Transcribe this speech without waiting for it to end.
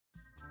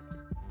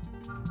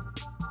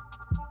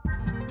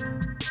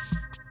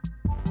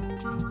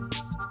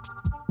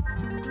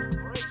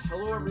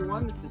Hello,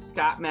 everyone. This is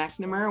Scott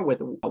McNamara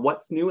with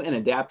What's New in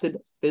Adapted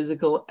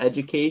Physical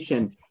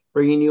Education,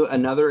 bringing you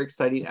another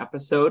exciting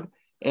episode.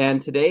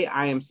 And today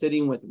I am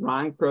sitting with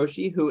Ron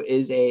Croce, who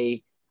is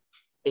a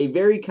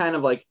very kind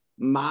of like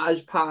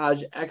Mod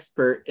Podge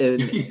expert in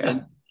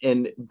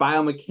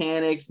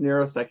biomechanics,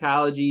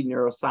 neuropsychology,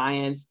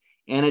 neuroscience,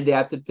 and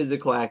adapted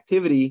physical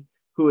activity,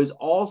 who is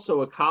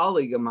also a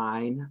colleague of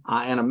mine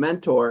and a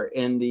mentor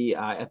in the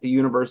at the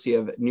University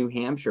of New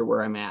Hampshire,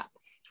 where I'm at.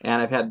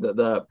 And I've had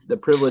the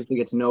privilege to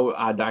get to know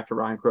Dr.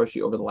 Ron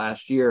Croce over the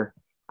last year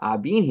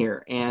being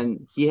here.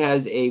 And he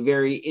has a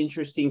very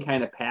interesting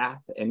kind of path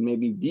and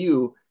maybe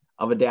view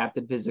of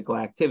adapted physical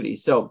activity.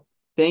 So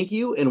thank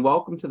you and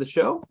welcome to the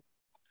show.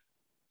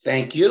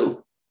 Thank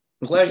you.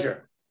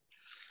 Pleasure.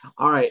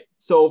 All right.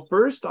 So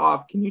first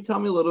off, can you tell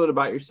me a little bit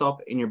about yourself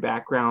and your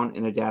background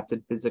in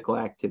adapted physical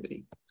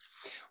activity?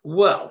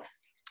 Well,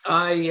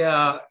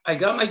 I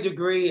got my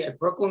degree at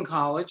Brooklyn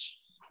College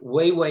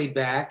way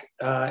back.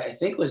 I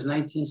think it was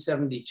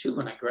 1972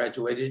 when I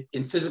graduated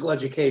in physical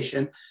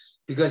education,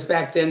 because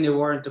back then there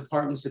weren't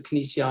departments of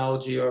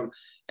kinesiology or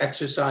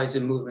exercise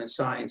and movement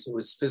science. It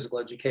was physical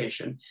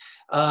education.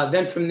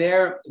 Then from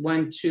there,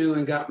 went to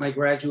and got my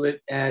graduate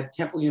at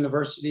Temple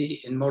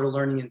University in motor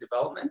learning and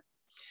development.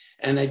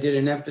 And I did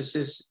an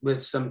emphasis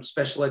with some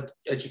special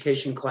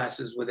education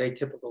classes with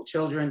atypical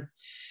children.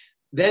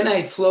 Then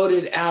I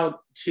floated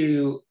out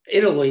to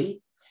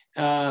Italy,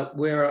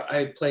 where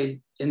I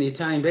played in the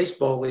Italian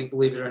Baseball League,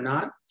 believe it or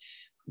not.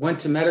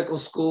 Went to medical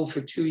school for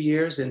 2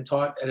 years and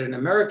taught at an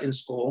American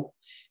school.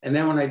 And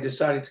then when I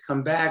decided to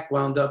come back,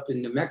 wound up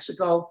in New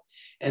Mexico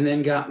and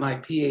then got my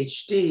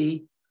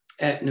PhD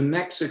at New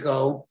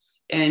Mexico.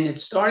 And it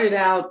started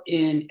out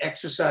in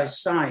exercise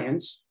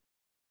science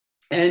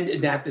and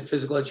adapted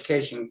physical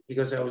education,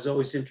 because I was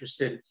always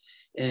interested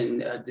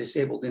in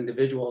disabled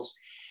individuals.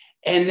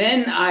 And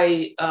then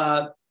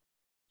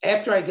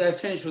after I got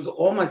finished with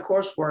all my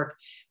coursework,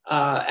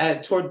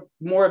 toward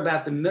more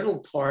about the middle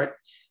part,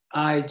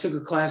 I took a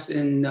class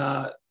in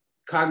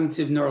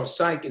cognitive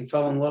neuropsych and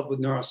fell in love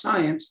with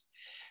neuroscience.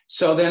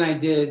 So then I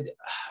did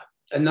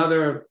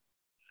another,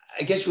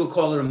 I guess you would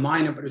call it a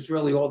minor, but it's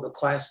really all the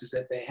classes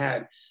that they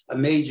had, a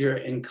major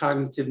in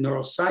cognitive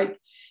neuropsych.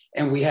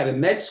 And we had a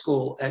med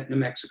school at New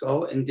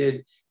Mexico and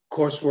did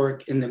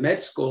coursework in the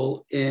med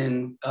school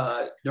in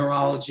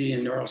neurology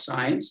and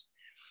neuroscience.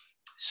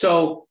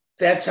 So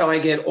that's how I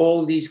get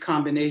all of these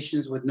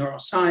combinations with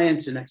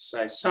neuroscience and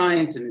exercise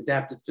science and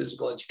adapted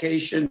physical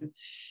education.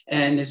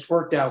 And it's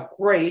worked out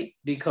great,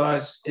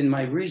 because in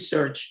my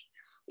research,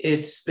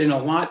 it's been a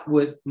lot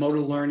with motor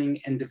learning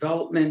and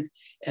development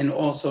and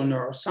also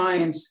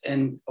neuroscience,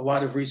 and a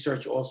lot of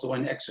research also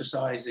on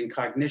exercise and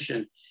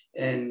cognition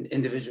in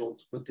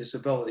individuals with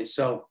disabilities.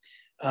 So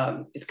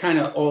it's kind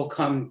of all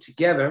come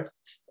together,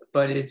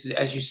 but it's,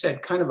 as you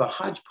said, kind of a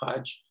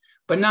hodgepodge.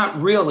 But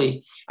not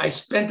really. I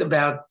spent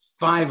about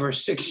 5 or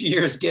 6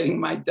 years getting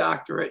my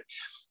doctorate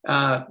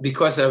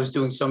because I was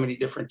doing so many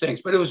different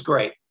things, but it was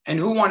great. And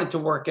who wanted to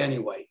work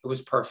anyway? It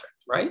was perfect,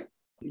 right?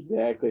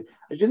 Exactly.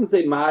 I shouldn't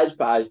say Mod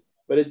Podge,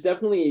 but it's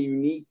definitely a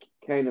unique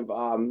kind of,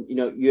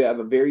 you have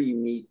a very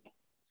unique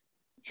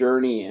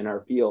journey in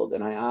our field.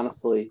 And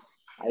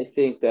I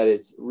think that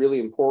it's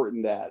really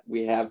important that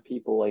we have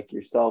people like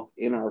yourself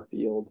in our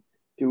field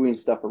doing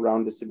stuff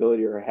around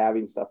disability or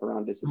having stuff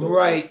around disability.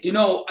 Right.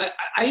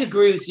 I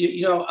agree with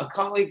you. A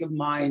colleague of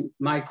mine,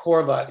 Mike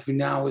Horvat, who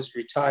now is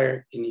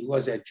retired, and he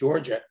was at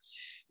Georgia,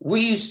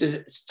 we used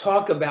to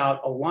talk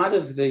about a lot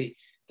of the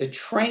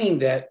training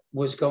that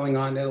was going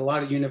on at a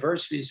lot of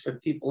universities for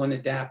people in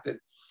adapted.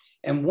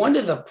 And one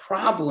of the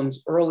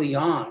problems early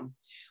on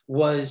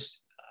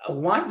was a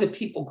lot of the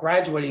people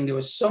graduating, there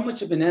was so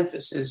much of an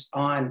emphasis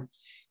on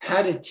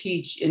how to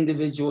teach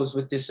individuals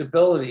with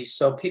disabilities.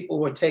 So people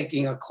were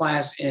taking a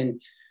class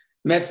in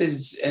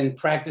methods and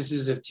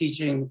practices of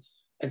teaching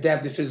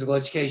adaptive physical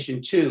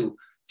education to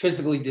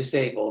physically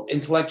disabled,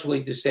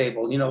 intellectually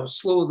disabled, a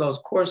slew of those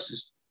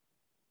courses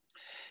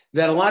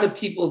that a lot of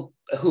people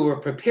who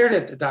were prepared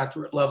at the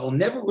doctorate level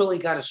never really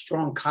got a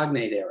strong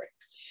cognate area.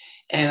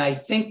 And I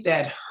think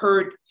that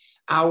hurt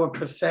our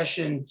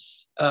profession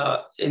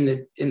in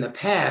the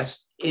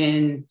past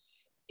in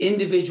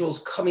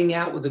individuals coming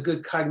out with a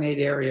good cognate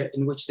area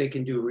in which they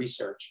can do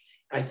research.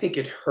 I think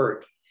it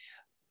hurt.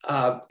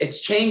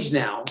 It's changed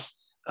now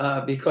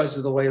because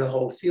of the way the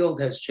whole field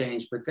has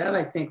changed, but that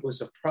I think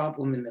was a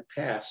problem in the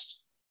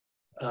past.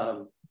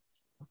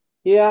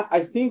 Yeah,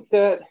 I think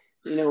that,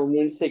 when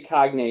you say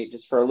cognate,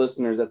 just for our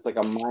listeners, that's like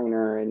a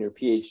minor in your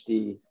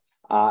PhD.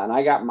 And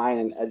I got mine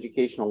in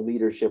educational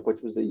leadership,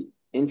 which was an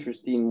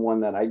interesting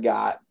one that I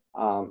got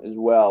as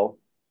well.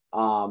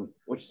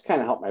 Which has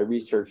kind of helped my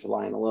research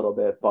line a little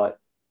bit, but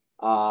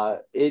I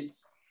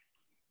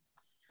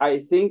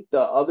think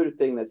the other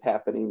thing that's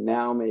happening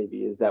now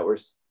maybe is that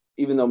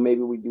even though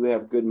maybe we do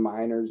have good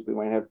minors, we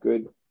might have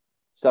good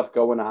stuff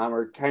going on,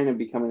 we're kind of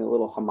becoming a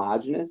little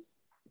homogenous.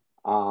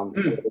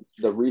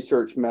 The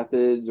research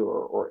methods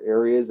or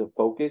areas of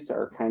focus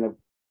are kind of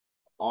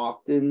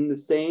often the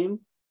same.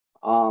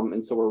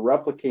 And so we're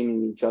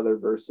replicating each other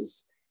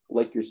versus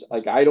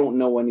like I don't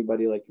know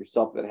anybody like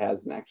yourself that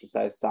has an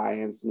exercise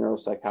science,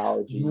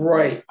 neuropsychology,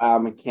 Right.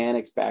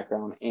 Mechanics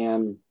background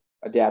and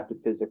adaptive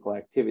physical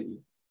activity.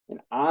 And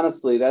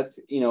honestly, that's,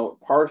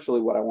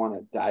 partially what I want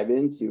to dive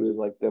into is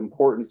like the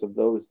importance of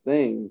those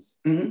things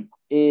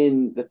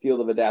in the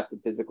field of adaptive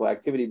physical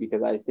activity,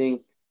 because I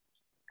think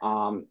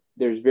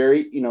there's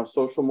very,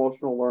 social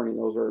emotional learning.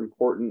 Those are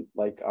important,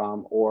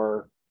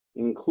 or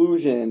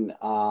inclusion,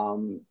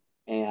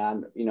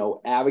 and,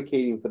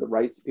 advocating for the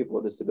rights of people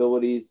with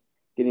disabilities,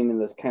 getting in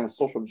this kind of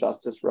social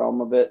justice realm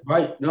of it.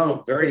 Right.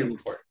 No, very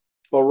important.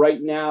 But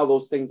right now,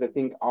 those things I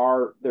think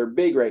they're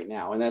big right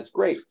now, and that's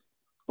great.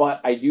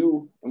 But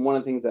and one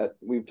of the things that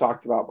we've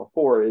talked about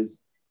before is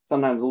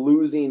sometimes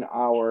losing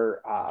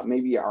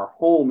maybe our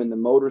home in the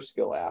motor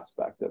skill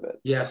aspect of it.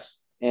 Yes.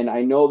 And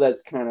I know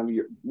that's kind of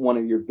one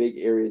of your big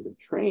areas of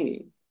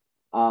training.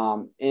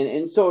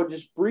 And so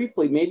just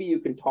briefly, maybe you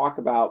can talk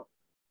about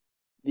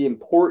the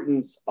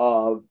importance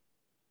of,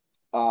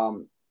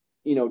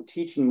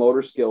 teaching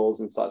motor skills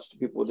and such to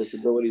people with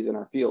disabilities in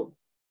our field.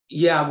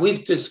 Yeah,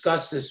 we've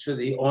discussed this for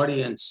the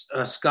audience,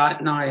 Scott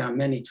and I, on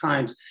many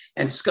times.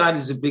 And Scott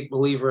is a big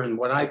believer in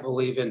what I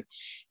believe in.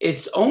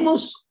 It's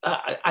almost,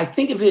 I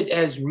think of it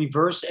as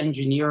reverse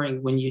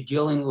engineering when you're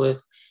dealing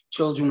with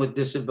children with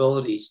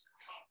disabilities,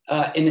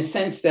 in the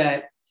sense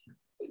that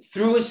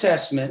through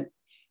assessment,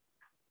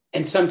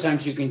 and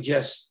sometimes you can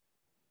just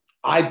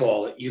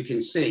eyeball it,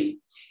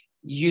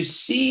 you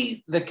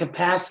see the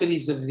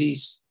capacities of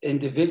these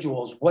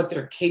individuals, what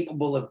they're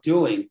capable of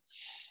doing.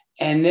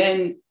 And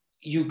then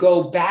you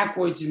go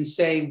backwards and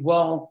say,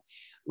 well,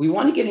 we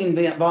want to get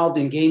involved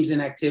in games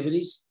and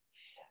activities,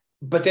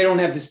 but they don't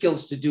have the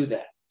skills to do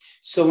that.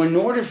 So in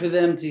order for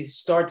them to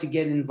start to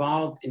get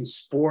involved in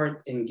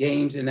sport and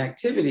games and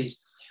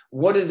activities,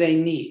 what do they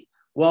need?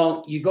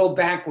 Well, you go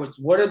backwards.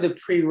 What are the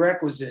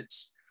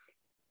prerequisites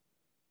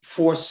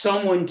for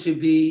someone to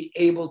be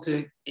able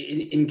to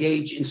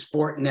engage in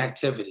sport and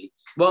activity?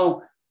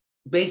 Well,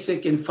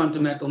 basic and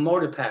fundamental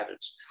motor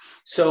patterns.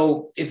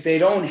 So if they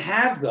don't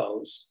have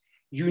those,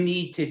 you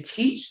need to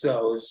teach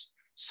those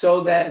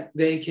so that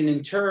they can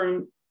in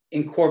turn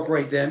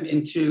incorporate them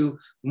into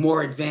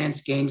more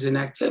advanced games and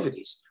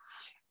activities.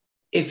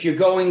 If you're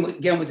going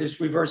again with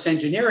this reverse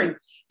engineering,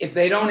 if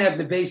they don't have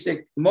the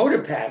basic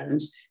motor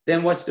patterns,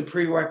 then what's the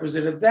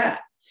prerequisite of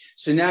that?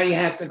 So now you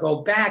have to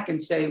go back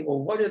and say, well,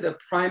 what are the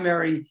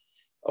primary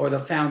or the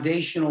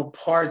foundational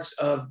parts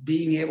of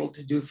being able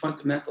to do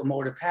fundamental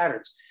motor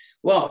patterns?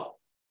 Well,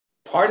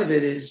 part of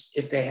it is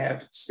if they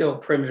have still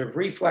primitive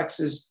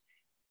reflexes,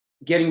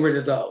 getting rid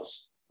of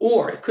those.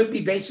 Or it could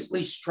be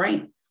basically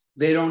strength.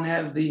 They don't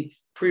have the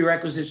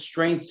prerequisite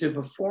strength to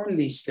perform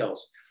these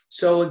skills.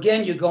 So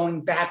again, you're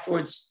going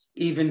backwards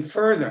even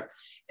further.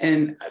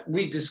 And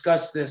we've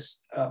discussed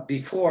this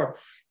before.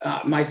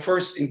 My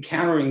first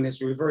encountering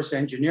this reverse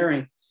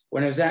engineering,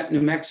 when I was at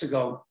New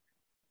Mexico,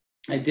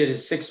 I did a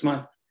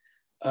 6-month,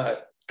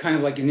 kind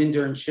of like an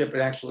internship,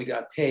 but actually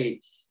got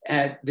paid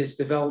at this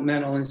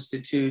developmental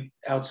institute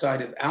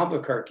outside of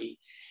Albuquerque.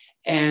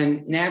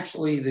 And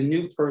naturally, the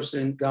new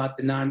person got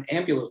the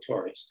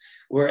non-ambulatories,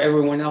 where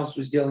everyone else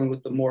was dealing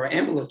with the more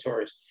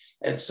ambulatories.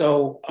 And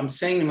so I'm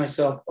saying to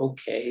myself,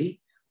 okay,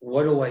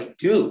 what do I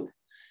do?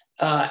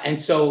 And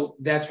so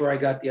that's where I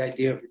got the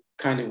idea of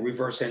kind of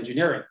reverse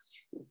engineering.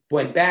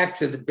 Went back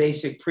to the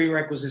basic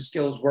prerequisite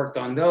skills, worked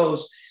on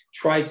those,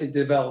 tried to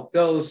develop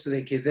those so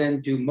they could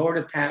then do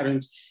motor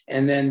patterns,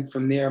 and then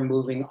from there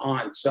moving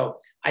on. So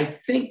I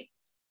think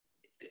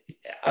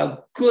a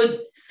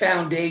good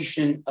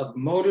foundation of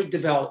motor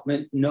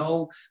development,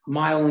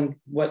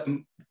 what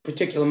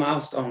particular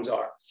milestones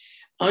are,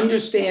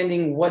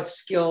 understanding what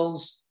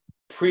skills,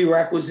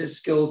 prerequisite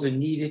skills are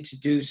needed to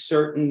do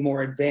certain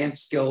more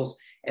advanced skills,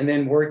 and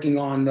then working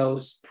on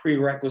those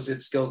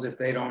prerequisite skills if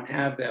they don't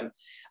have them.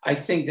 I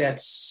think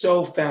that's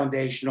so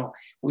foundational.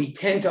 We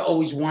tend to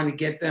always want to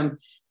get them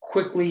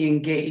quickly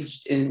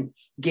engaged in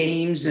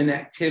games and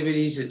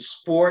activities and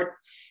sport,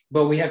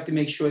 but we have to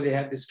make sure they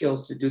have the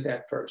skills to do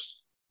that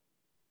first.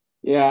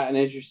 Yeah, and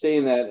as you're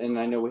saying that, and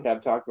I know we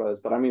have talked about this,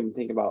 but I'm even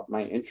thinking about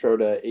my intro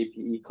to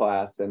APE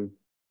class, and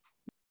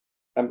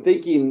I'm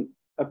thinking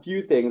a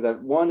few things.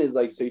 One is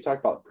so you talk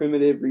about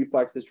primitive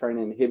reflexes, trying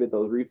to inhibit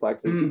those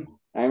reflexes.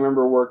 I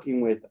remember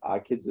working with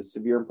kids with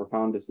severe and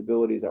profound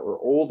disabilities that were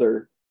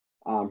older,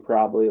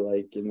 probably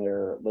in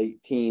their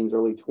late teens,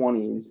 early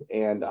 20s,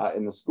 and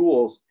in the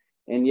schools,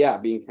 and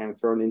being kind of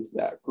thrown into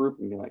that group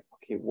and being like,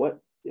 okay, what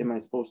am I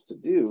supposed to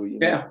do?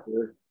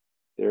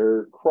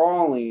 They're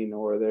crawling,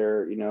 or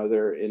they're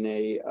in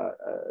a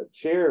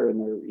chair,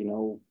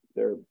 and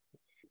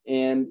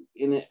and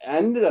it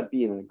ended up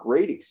being a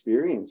great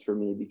experience for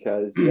me,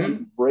 because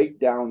you break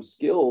down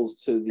skills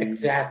to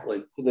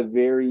the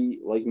very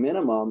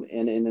minimum,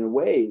 and in a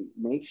way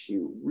makes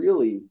you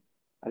really,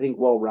 I think,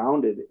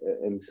 well-rounded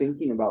and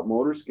thinking about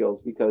motor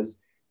skills, because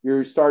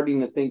you're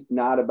starting to think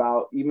not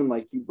about, even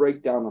like you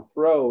break down a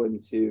throw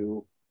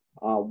into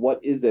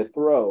what is a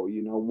throw,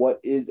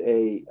 what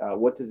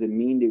does it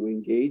mean to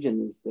engage in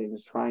these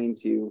things, trying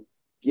to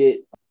get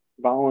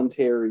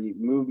voluntary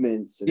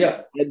movements and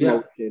Yeah, head yeah.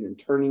 motion and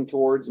turning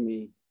towards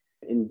me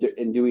and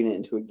doing it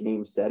into a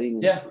game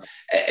setting. Yeah.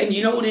 And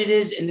you know what it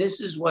is? And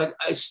this is what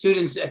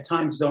students at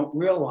times don't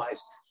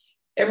realize.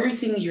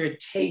 Everything you're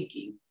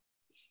taking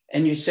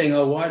and you're saying,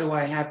 oh, why do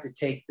I have to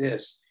take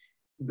this?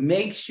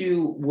 Makes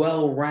you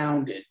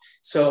well-rounded.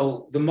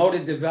 So the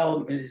motor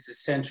development is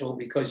essential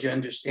because you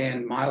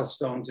understand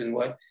milestones and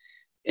what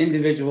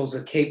individuals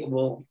are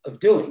capable of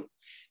doing.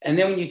 And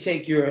then when you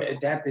take your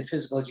adaptive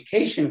physical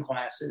education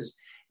classes,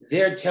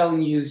 they're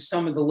telling you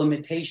some of the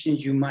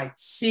limitations you might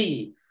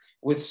see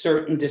with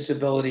certain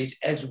disabilities,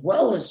 as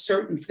well as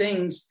certain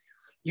things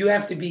you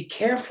have to be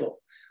careful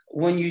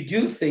when you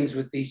do things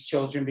with these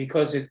children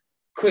because it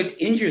could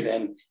injure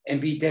them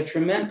and be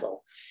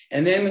detrimental.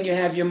 And then when you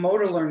have your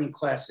motor learning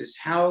classes,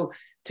 how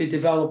to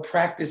develop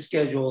practice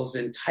schedules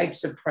and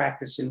types of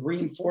practice and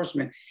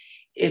reinforcement,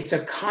 it's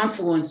a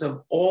confluence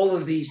of all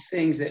of these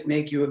things that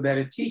make you a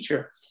better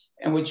teacher.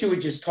 And what you were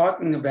just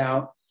talking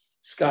about,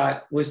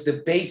 Scott, was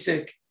the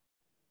basic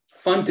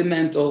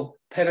fundamental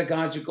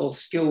pedagogical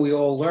skill we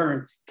all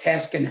learn,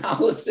 task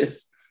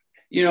analysis.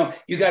 You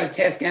got to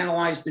task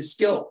analyze the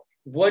skill.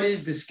 What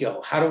is the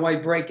skill? How do I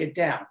break it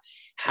down?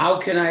 How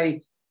can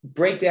I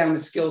break down the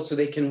skill so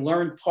they can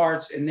learn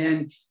parts and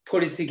then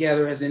put it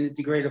together as an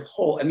integrative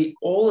whole? I mean,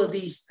 all of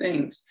these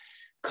things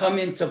come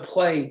into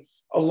play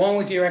along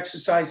with your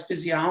exercise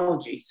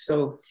physiology.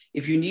 So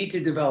if you need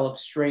to develop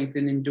strength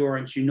and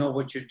endurance, you know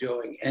what you're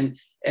doing. And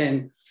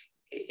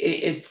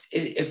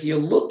if you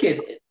look at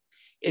it,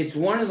 it's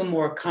one of the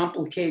more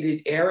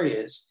complicated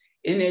areas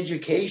in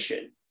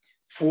education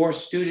for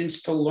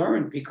students to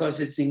learn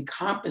because it's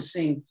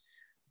encompassing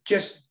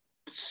just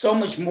so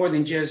much more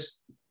than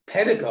just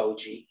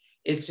pedagogy.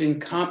 It's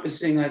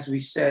encompassing, as we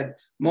said,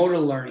 motor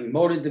learning,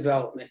 motor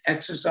development,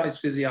 exercise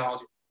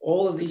physiology,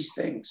 all of these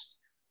things.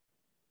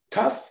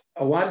 Tough,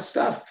 a lot of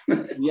stuff.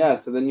 Yeah,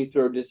 so then you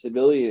throw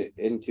disability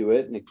into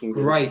it and it can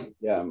get right.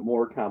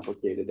 more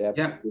complicated.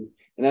 Absolutely. Yeah.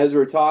 And as we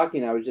were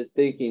talking, I was just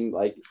thinking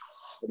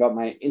about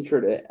my intro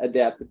to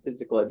adaptive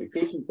physical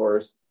education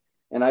course.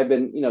 And I've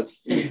been,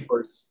 teaching the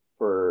course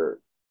for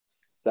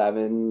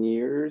 7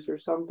 years or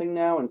something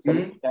now in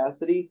some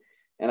capacity.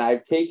 And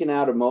I've taken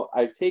out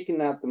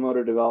the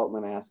motor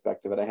development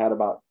aspect of it. I had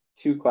about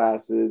 2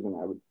 classes and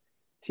I would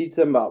teach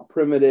them about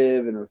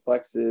primitive and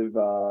reflexive,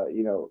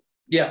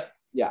 Yeah.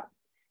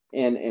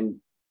 And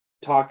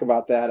talk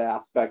about that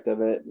aspect of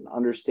it and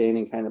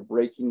understanding, kind of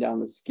breaking down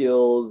the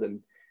skills.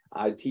 And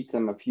I teach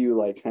them a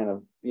few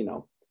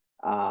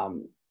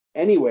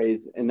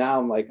anyways. And now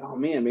I'm like, oh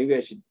man, maybe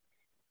I should,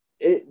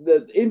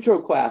 the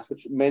intro class,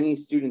 which many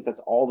students,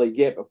 that's all they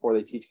get before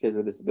they teach kids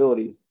with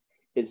disabilities.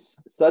 It's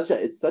such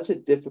a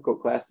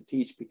difficult class to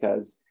teach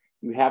because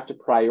you have to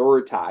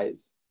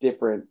prioritize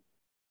different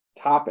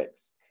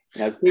topics.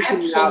 And I've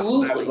taken it out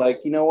and I was like,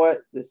 you know what?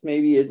 This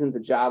maybe isn't the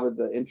job of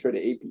the intro to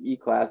APE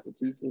class to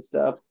teach this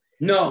stuff.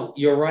 No,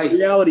 you're right. The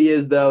reality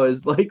is, though,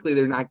 is likely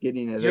they're not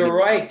getting it. You're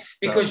right.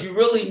 Because you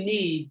really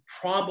need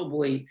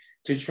probably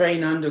to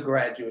train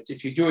undergraduates,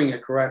 if you're doing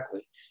it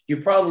correctly,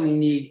 you probably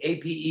need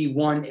APE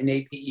 1 and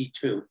APE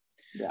 2.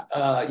 Yeah.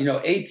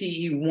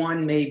 APE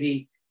 1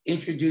 maybe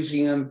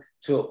introducing them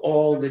to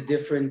all the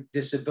different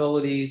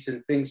disabilities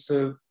and things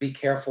to be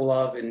careful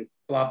of and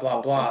blah,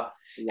 blah, blah.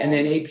 Yeah. And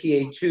then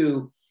APA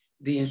 2,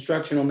 the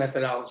instructional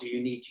methodology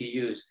you need to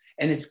use.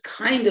 And it's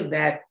kind of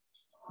that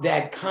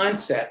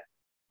concept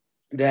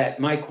that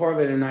Mike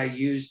Corbett and I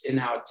used in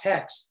our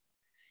text.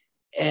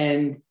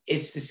 And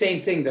it's the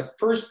same thing. The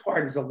first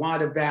part is a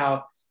lot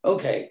about,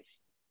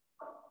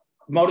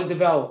 motor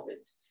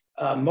development,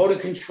 motor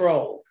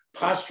control,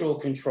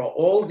 postural control,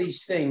 all of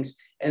these things.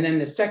 And then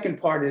the second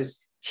part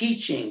is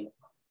teaching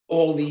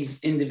all these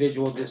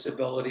individual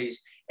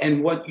disabilities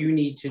and what you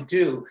need to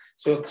do.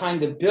 So it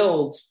kind of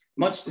builds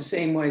much the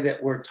same way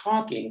that we're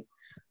talking.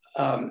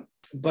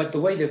 But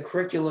the way the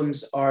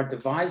curriculums are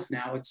devised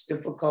now, it's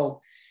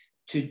difficult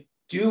to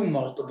do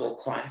multiple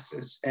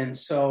classes. And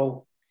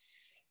so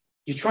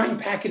you try and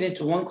pack it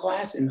into one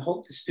class and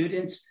hope the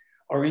students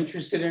are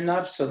interested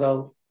enough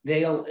so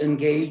they'll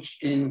engage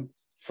in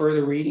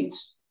further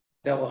readings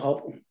that will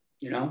help them,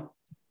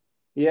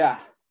 Yeah,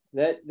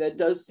 that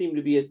does seem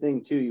to be a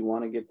thing too. You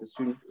want to get the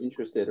students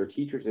interested or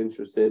teachers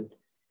interested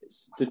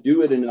to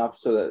do it enough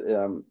so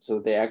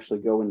that they actually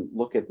go and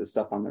look at the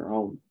stuff on their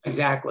own.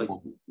 Exactly.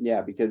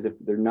 Yeah, because if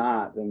they're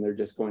not, then they're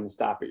just going to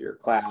stop at your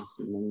class,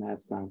 and then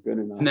that's not good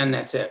enough. And then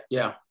that's it.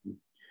 Yeah.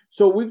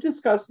 So we've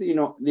discussed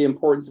the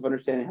importance of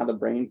understanding how the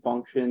brain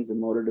functions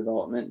and motor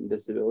development and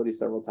disability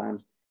several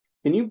times.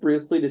 Can you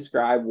briefly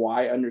describe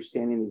why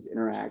understanding these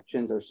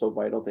interactions are so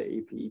vital to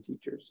APE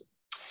teachers?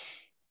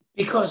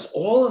 Because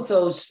all of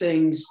those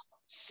things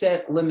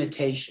set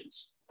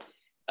limitations.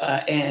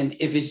 And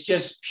if it's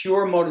just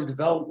pure motor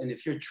development,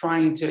 if you're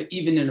trying to,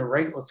 even in a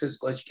regular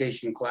physical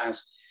education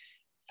class,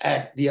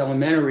 at the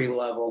elementary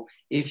level,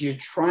 if you're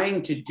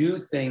trying to do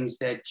things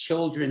that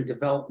children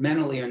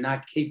developmentally are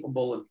not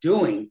capable of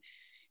doing,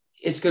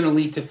 it's going to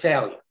lead to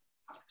failure.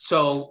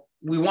 So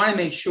we want to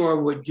make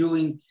sure we're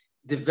doing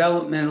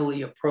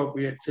developmentally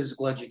appropriate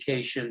physical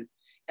education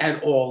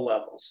at all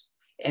levels.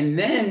 And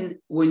then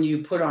when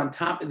you put on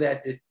top of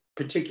that the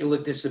particular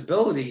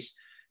disabilities,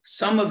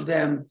 some of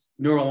them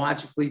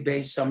neurologically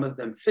based, some of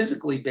them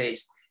physically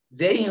based,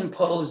 they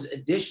impose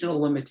additional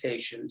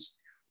limitations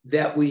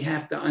that we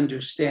have to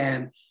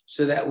understand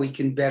so that we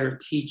can better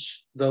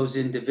teach those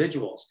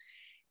individuals.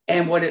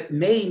 And what it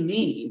may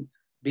mean,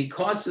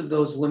 because of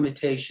those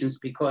limitations,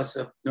 because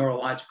of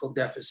neurological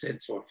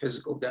deficits or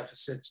physical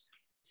deficits,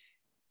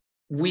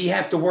 we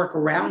have to work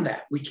around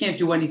that. We can't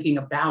do anything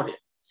about it.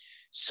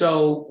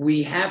 So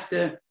we have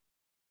to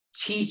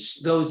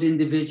teach those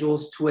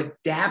individuals to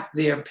adapt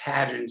their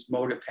patterns,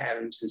 motor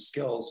patterns and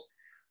skills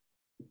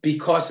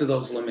because of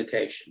those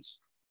limitations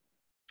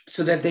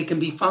so that they can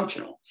be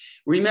functional.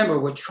 Remember,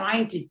 we're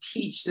trying to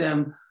teach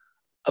them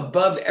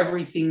above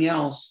everything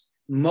else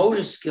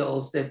motor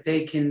skills that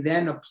they can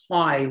then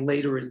apply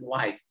later in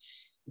life,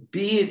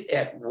 be it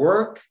at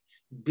work,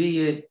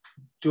 be it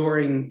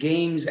during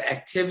games,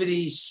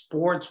 activities,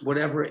 sports,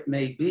 whatever it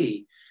may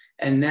be.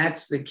 And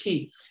that's the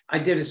key. I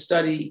did a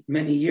study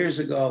many years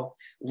ago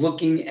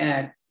looking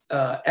at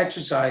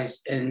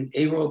exercise and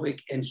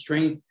aerobic and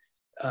strength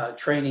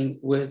training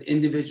with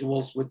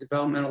individuals with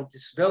developmental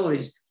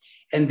disabilities,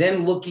 and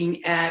then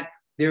looking at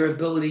their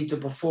ability to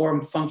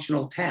perform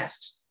functional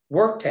tasks,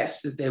 work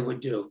tasks that they would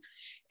do.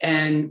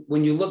 And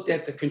when you looked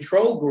at the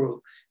control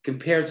group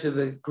compared to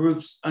the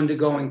groups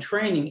undergoing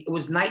training, it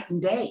was night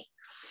and day.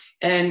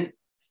 And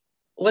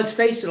let's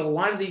face it, a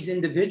lot of these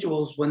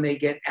individuals, when they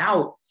get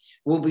out,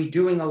 will be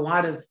doing a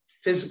lot of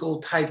physical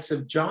types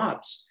of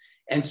jobs.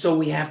 And so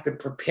we have to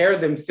prepare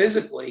them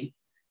physically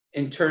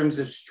in terms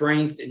of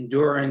strength,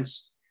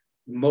 endurance,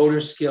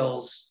 motor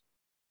skills,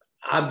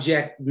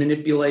 object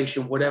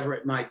manipulation, whatever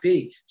it might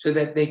be, so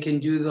that they can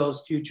do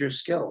those future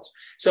skills.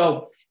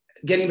 So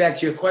getting back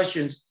to your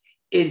questions,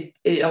 it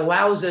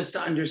allows us to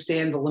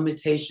understand the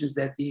limitations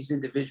that these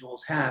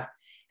individuals have,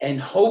 and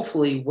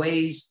hopefully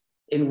ways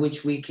in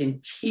which we can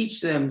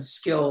teach them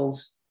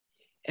skills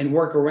and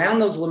work around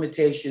those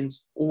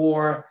limitations,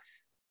 or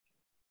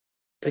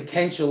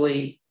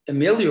potentially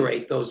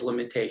ameliorate those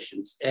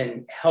limitations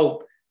and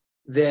help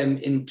them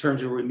in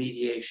terms of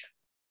remediation.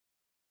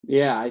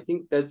 Yeah, I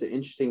think that's an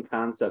interesting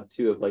concept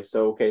too, of like,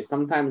 so, okay,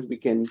 sometimes we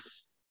can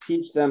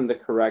teach them the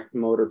correct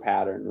motor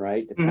pattern,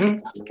 right?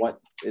 Depending on what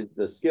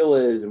the skill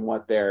is and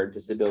what their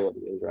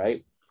disability is,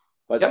 right?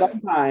 But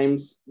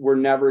sometimes we're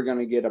never going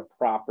to get a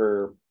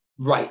proper,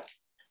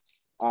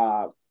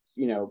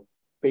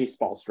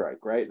 baseball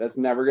strike, right? That's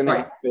never going to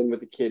happen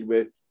with a kid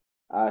with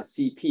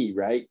CP,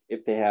 right?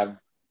 If they have,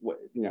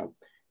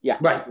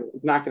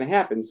 it's not going to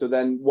happen. So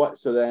then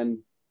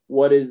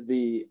what is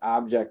the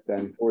object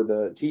then for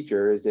the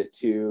teacher? Is it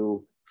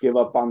to give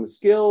up on the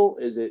skill?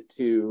 Is it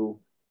to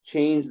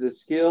change the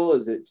skill?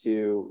 Is it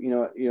to, you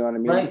know what I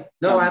mean? Right.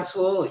 No,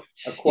 absolutely.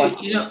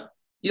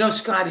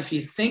 Scott, if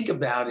you think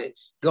about it,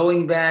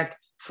 going back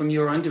from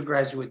your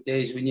undergraduate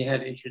days when you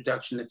had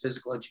Introduction to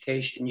Physical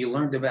Education, you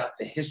learned about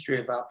the history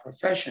of our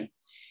profession.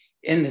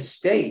 In the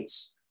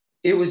States,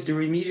 it was the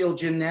remedial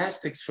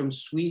gymnastics from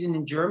Sweden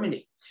and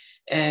Germany.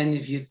 And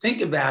if you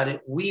think about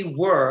it, we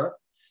were,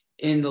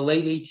 in the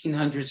late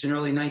 1800s and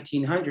early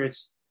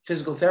 1900s,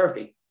 physical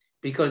therapy,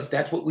 because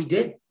that's what we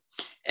did.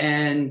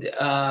 And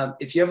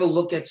if you ever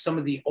look at some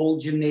of the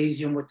old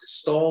gymnasium with the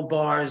stall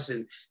bars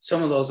and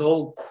some of those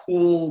old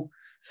cool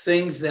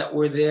things that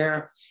were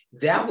there,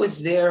 that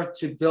was there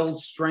to build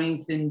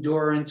strength,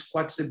 endurance,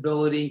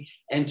 flexibility,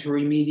 and to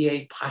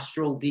remediate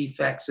postural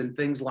defects and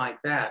things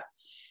like that.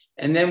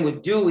 And then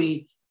with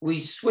Dewey, we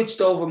switched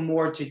over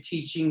more to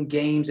teaching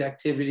games,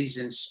 activities,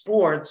 and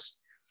sports,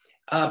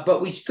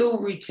 but we still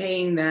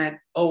retain that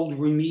old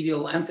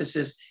remedial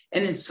emphasis.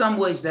 And in some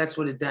ways, that's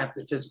what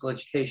adaptive physical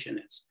education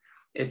is.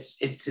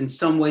 It's in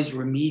some ways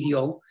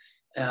remedial,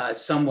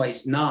 some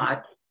ways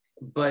not.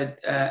 But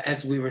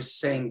as we were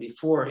saying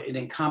before, it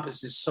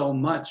encompasses so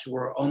much.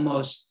 We're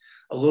almost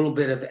a little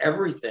bit of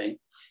everything.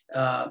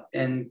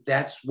 And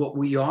that's what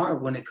we are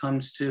when it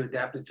comes to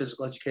adaptive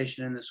physical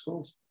education in the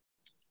schools.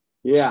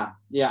 Yeah.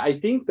 I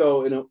think,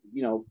 though,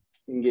 you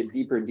can get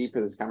deeper and deeper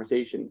in this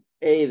conversation.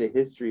 The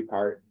history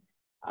part.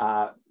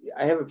 I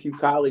have a few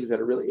colleagues that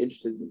are really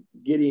interested in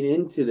getting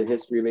into the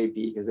history of AP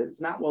because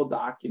it's not well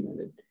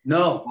documented.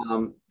 No.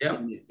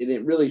 And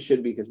it really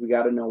should be, because we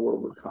got to know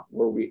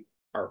where we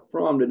are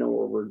from to know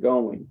where we're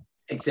going.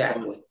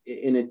 Exactly.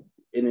 In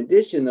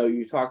addition, though,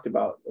 you talked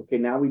about, okay,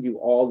 now we do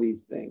all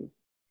these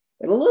things,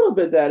 and a little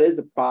bit that is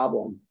a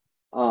problem.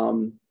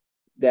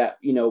 That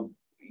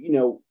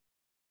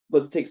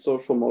let's take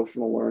social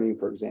emotional learning,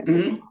 for example.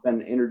 It's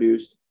been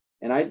introduced,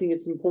 and I think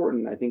it's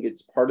important. I think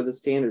it's part of the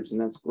standards, and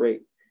that's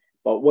great.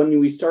 But when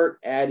we start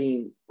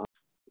adding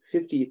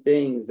 50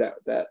 things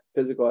that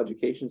physical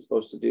education is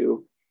supposed to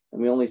do,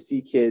 and we only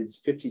see kids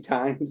 50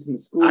 times in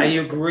school. I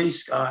agree,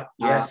 Scott.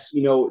 Yes.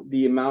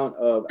 The amount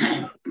of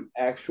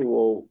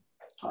actual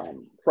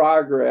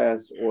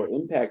progress or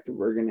impact that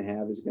we're going to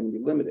have is going to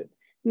be limited.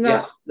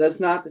 That's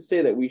not to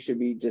say that we should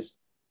be just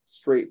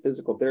straight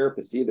physical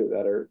therapists either,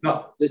 that are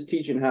just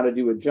teaching how to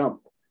do a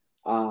jump.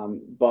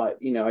 But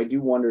I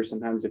do wonder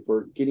sometimes if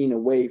we're getting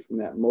away from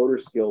that motor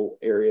skill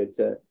area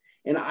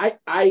and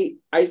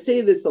I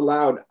say this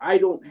aloud, I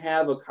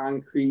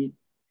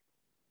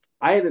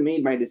haven't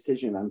made my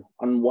decision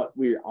on what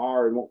we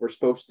are and what we're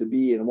supposed to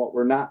be and what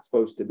we're not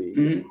supposed to be.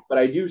 Mm-hmm. But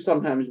I do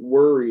sometimes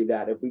worry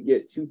that if we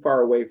get too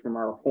far away from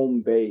our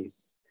home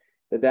base,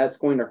 that's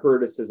going to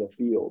hurt us as a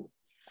field.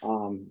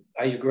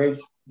 I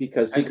agree.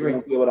 Because people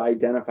won't be able to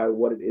identify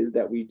what it is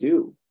that we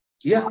do.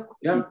 Yeah.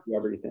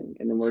 Everything.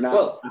 And then we're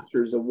not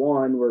masters of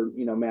one, we're,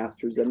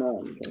 masters of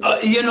none.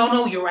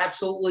 No, you're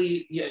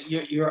absolutely,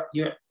 you're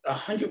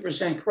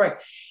 100%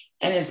 correct.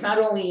 And it's not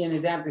only in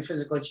adaptive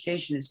physical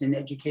education, it's in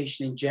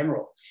education in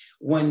general.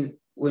 When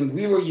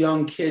we were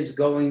young kids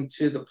going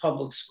to the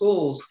public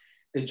schools,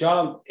 the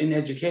job in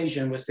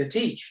education was to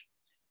teach.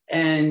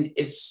 And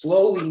it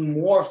slowly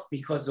morphed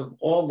because of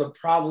all the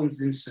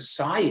problems in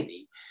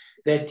society,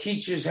 that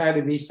teachers had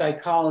to be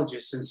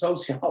psychologists and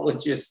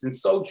sociologists and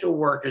social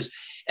workers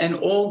and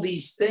all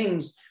these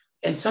things.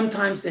 And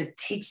sometimes that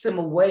takes them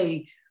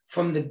away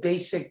from the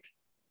basic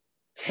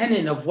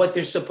tenet of what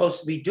they're supposed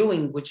to be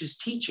doing, which is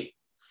teaching.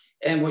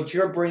 And what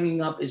you're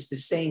bringing up is the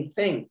same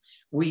thing.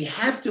 We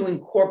have to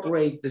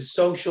incorporate the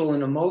social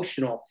and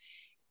emotional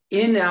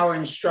in our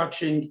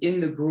instruction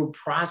in the group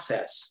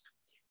process.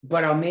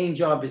 But our main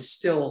job is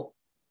still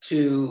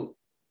to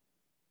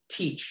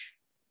teach.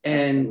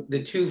 And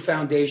the two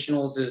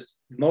foundationals is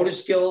motor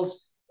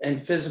skills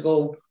and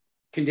physical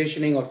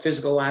conditioning or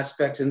physical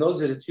aspects. And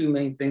those are the two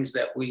main things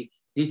that we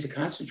need to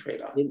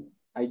concentrate on.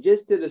 I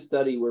just did a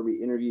study where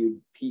we interviewed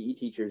PE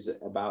teachers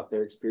about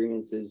their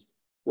experiences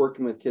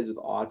working with kids with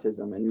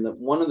autism. And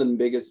one of the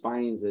biggest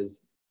findings is,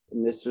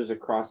 and this was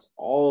across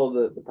all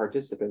the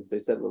participants, they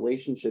said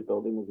relationship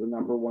building was the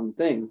number one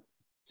thing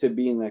to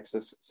being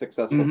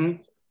successful.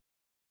 Mm-hmm.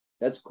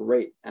 That's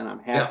great. And I'm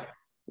happy.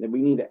 Yeah. And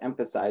we need to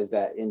emphasize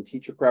that in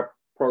teacher prep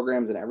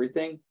programs and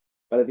everything.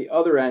 But at the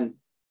other end,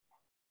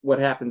 what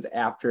happens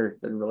after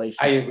the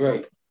relationship? I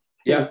agree.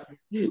 Yeah.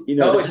 It's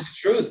the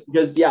truth.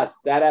 Because yes,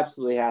 that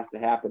absolutely has to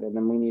happen. And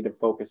then we need to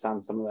focus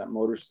on some of that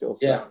motor skill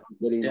stuff,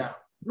 getting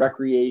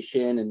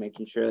recreation and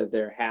making sure that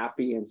they're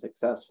happy and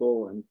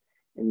successful and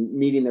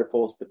meeting their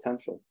fullest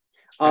potential.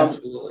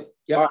 Absolutely.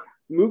 Yeah.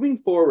 Moving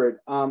forward,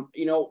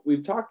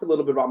 we've talked a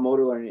little bit about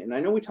motor learning, and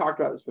I know we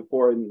talked about this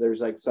before, and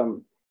there's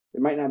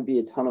there might not be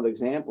a ton of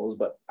examples,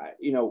 but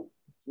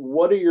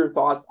what are your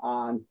thoughts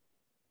on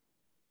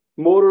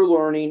motor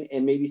learning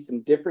and maybe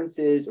some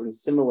differences or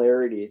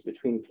similarities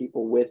between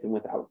people with and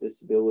without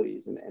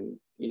disabilities? And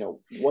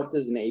what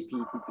does an AP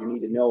teacher need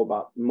to know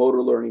about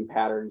motor learning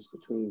patterns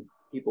between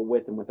people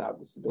with and without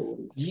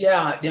disabilities?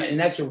 Yeah, and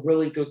that's a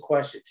really good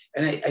question.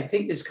 And I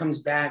think this comes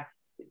back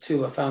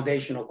to a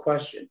foundational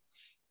question.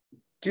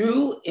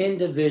 Do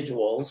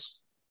individuals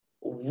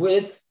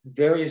with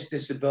various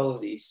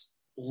disabilities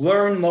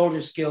learn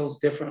motor skills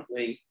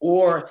differently,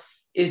 or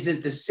is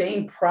it the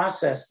same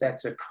process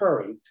that's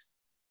occurring,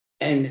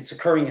 and it's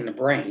occurring in the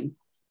brain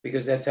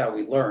because that's how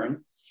we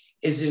learn?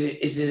 Is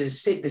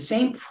it the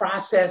same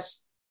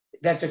process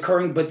that's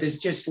occurring, but there's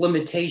just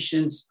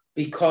limitations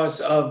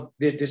because of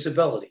their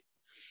disability?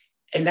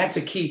 And that's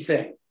a key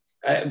thing,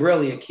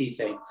 really a key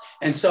thing.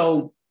 And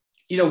so,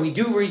 we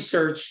do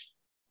research,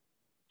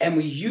 and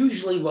we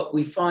usually, what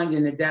we find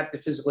in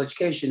adaptive physical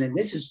education, and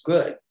this is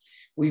good,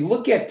 we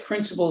look at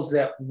principles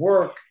that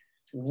work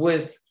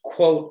with,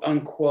 quote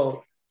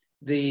unquote,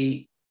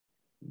 the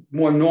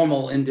more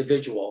normal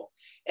individual,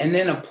 and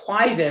then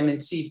apply them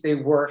and see if they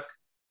work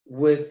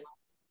with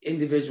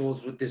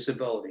individuals with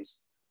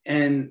disabilities.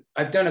 And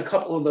I've done a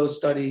couple of those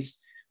studies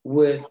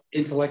with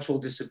intellectual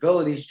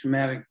disabilities,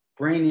 traumatic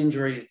brain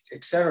injury,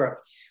 et cetera,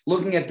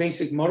 looking at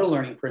basic motor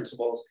learning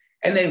principles,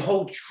 and they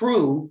hold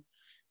true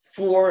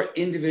for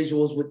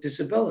individuals with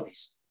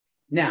disabilities.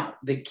 Now,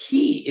 the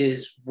key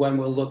is when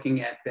we're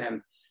looking at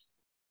them,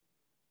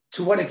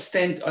 to what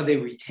extent are they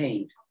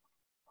retained?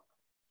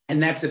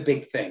 And that's a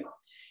big thing.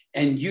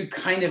 And you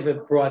kind of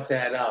have brought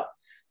that up.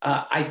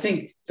 I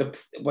think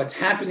what's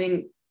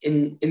happening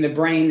in the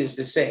brain is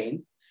the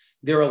same.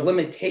 There are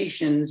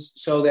limitations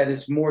so that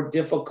it's more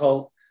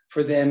difficult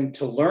for them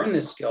to learn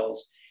the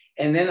skills.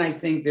 And then I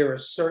think there are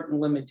certain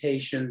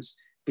limitations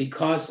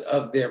because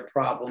of their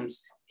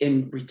problems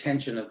in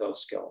retention of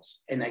those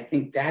skills. And I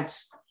think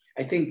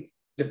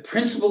the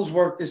principles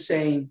work the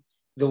same.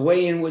 The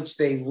way in which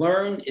they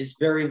learn is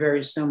very,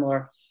 very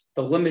similar.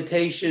 The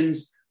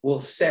limitations will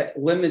set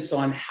limits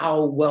on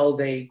how well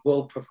they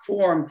will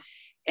perform.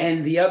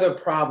 And the other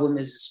problem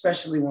is,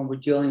 especially when we're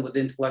dealing with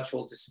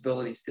intellectual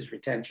disabilities, is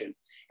retention.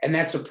 And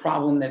that's a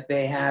problem that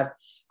they have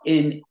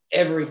in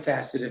every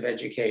facet of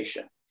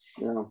education.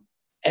 Yeah.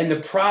 And the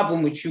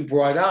problem which you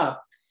brought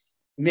up,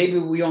 maybe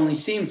we only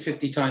see them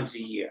 50 times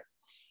a year.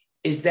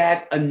 is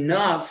that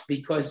enough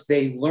because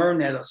they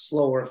learn at a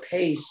slower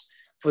pace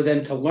for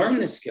them to learn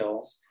the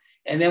skills?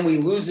 And then we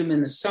lose them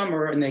in the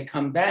summer and they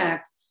come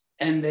back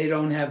and they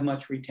don't have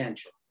much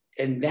retention.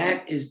 And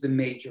that is the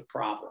major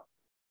problem.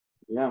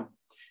 Yeah.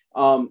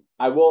 I'm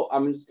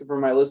just for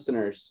my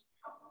listeners,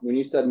 when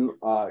you said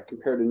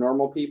compared to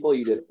normal people,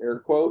 you did air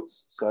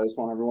quotes. So I just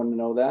want everyone to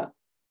know that.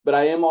 But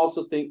I am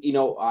also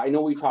I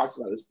know we talked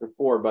about this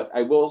before, but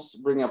I will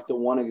bring up the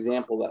one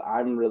example that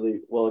I'm really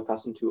well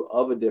accustomed to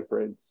of a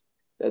difference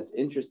that's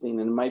interesting.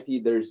 And it might be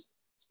there's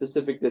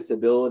specific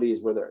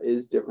disabilities where there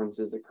is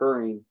differences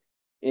occurring.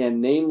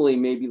 And namely,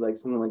 maybe like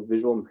something like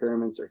visual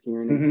impairments or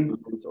hearing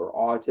impairments or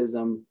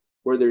autism,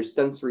 where there's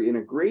sensory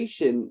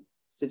integration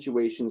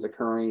situations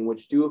occurring,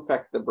 which do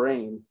affect the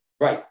brain.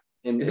 Right.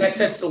 And that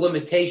sets the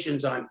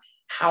limitations on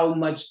how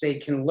much they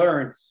can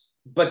learn.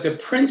 But the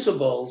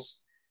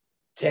principles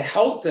to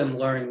help them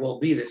learn will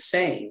be the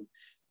same.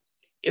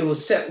 It will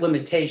set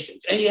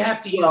limitations. And you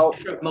have to use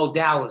different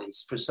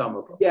modalities for some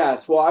of them.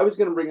 Yes. Well, I was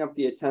going to bring up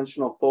the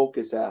attentional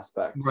focus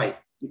aspect. Right.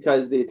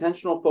 Because the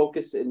attentional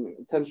focus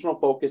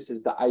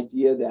is the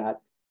idea that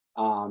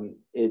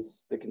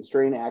it's the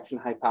constrained action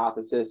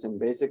hypothesis. And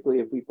basically,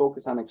 if we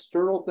focus on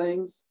external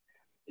things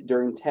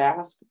during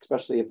tasks,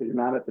 especially if you're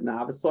not at the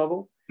novice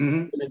level,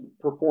 you can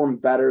perform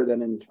better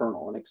than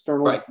internal. And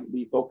external can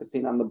be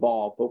focusing on the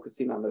ball,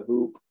 focusing on the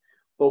hoop,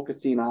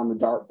 focusing on the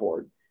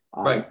dartboard.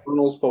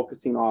 Internals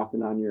focusing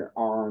often on your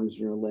arms,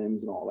 your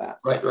limbs, and all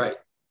that stuff. Right.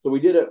 So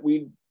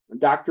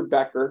Dr.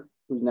 Becker,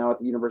 who's now at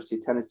the University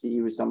of Tennessee,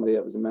 he was somebody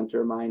that was a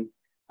mentor of mine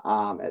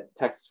at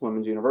Texas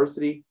Women's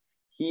University.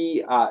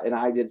 He and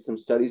I did some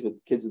studies with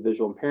kids with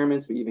visual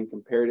impairments. We even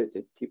compared it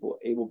to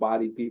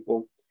able-bodied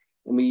people.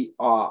 And we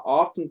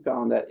often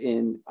found that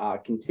in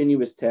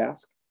continuous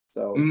tasks,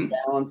 so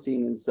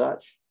balancing and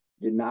such,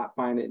 did not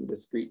find it in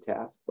discrete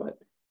tasks, but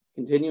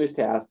continuous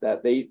tasks,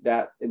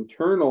 that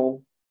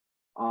internal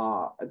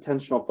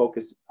attentional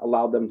focus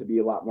allowed them to be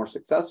a lot more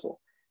successful.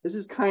 This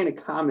is kind of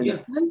common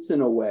sense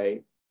in a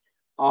way,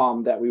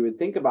 that we would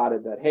think about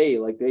it, that, hey,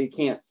 like they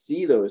can't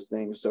see those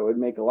things. So it'd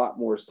make a lot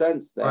more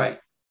sense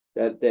that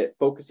that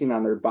focusing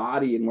on their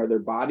body and where their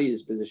body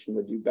is positioned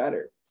would do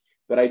better.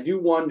 But I do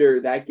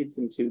wonder, that gets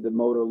into the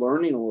motor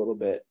learning a little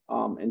bit,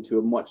 into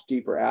a much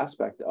deeper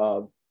aspect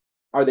of,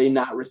 are they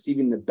not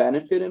receiving the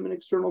benefit of an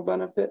external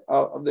benefit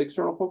of the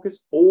external focus,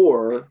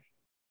 or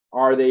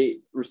are they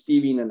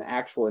receiving an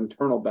actual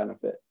internal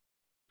benefit?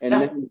 And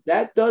then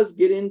that does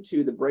get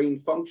into the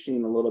brain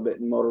functioning a little bit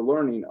in motor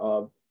learning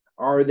of,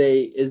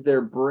 is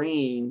their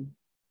brain,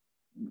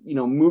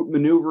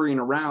 maneuvering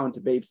around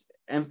to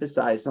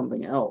emphasize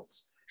something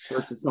else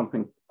versus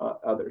something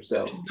other.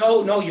 So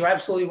no, you're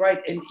absolutely right.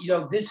 And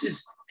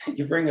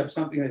you bring up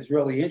something that's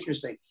really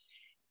interesting.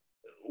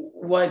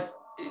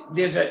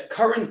 There's a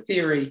current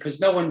theory, because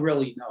no one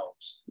really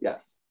knows.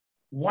 Yes.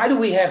 Why do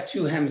we have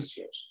two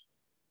hemispheres?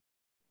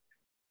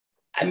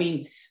 I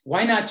mean,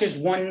 why not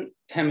just one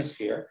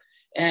hemisphere?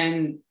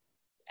 And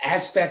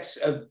aspects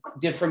of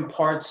different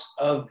parts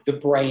of the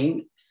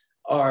brain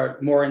are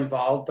more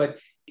involved. But,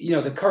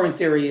 the current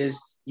theory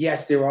is,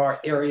 yes, there are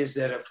areas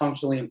that are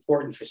functionally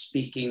important for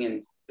speaking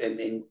and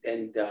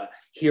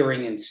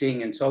hearing and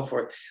seeing and so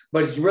forth.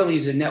 But it really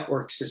is a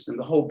network system.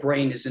 The whole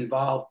brain is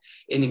involved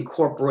in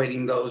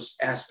incorporating those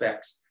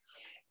aspects.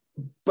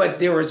 But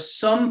there are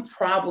some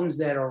problems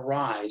that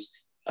arise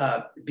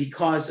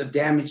because of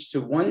damage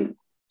to one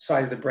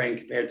side of the brain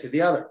compared to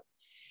the other.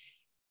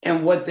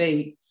 And what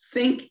they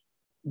think,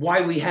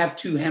 why we have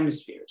two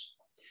hemispheres.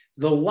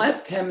 The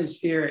left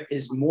hemisphere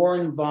is more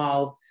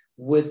involved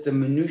with the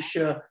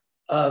minutia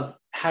of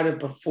how to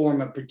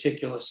perform a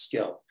particular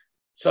skill.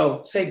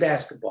 So say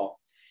basketball.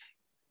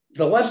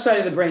 The left side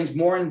of the brain is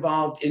more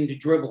involved in the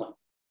dribbling.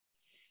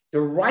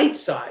 The right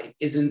side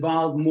is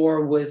involved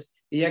more with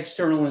the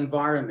external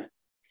environment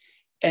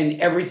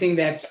and everything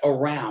that's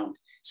around.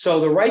 So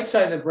the right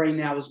side of the brain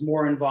now is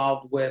more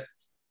involved with,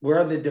 where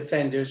are the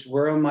defenders?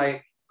 Where are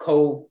my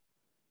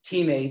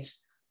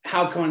co-teammates?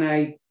 How can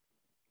I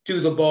do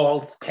the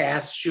ball,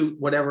 pass, shoot,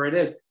 whatever it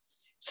is?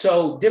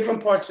 So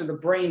different parts of the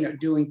brain are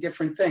doing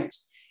different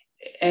things.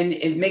 And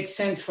it makes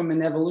sense from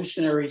an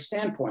evolutionary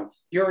standpoint.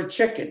 You're a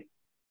chicken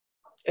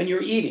and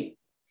you're eating.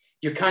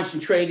 You're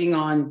concentrating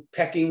on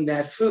pecking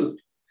that food.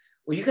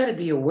 Well, you got to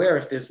be aware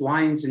if there's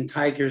lions and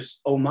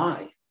tigers, oh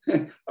my,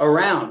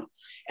 around.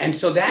 And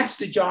so that's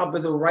the job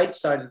of the right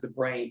side of the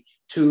brain,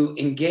 to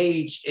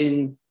engage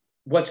in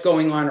what's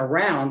going on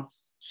around,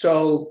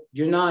 so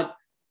you're not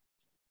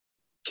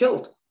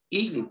killed,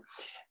 eaten.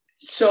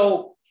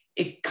 So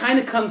it kind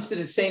of comes to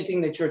the same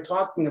thing that you're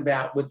talking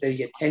about with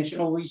the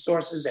attentional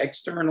resources,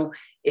 external,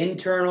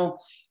 internal.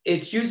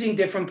 It's using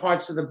different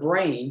parts of the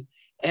brain.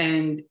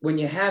 And when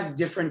you have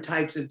different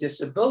types of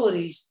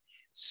disabilities,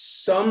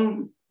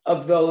 some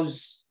of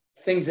those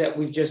things that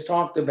we've just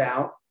talked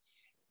about,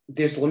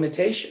 there's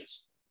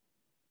limitations.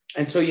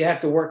 And so you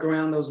have to work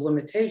around those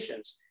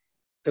limitations.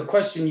 The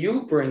question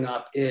you bring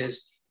up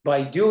is,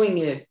 by doing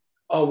it,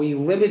 are we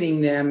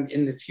limiting them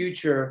in the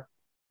future,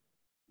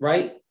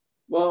 right?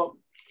 Well,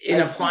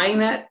 in applying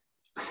that?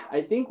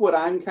 I think what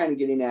I'm kind of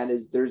getting at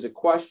is there's a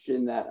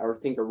question that I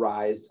think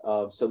arise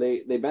of, so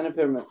they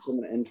benefit from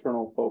an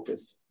internal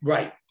focus.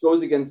 Right.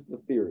 Goes against the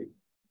theory,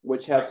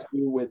 which has to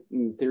do with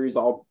theories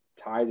all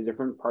tied to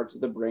different parts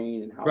of the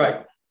brain and how,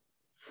 right.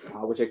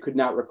 Which I could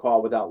not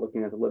recall without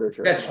looking at the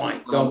literature. That's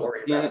fine. Don't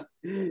worry about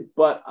it.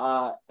 But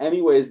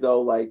anyways,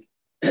 though, like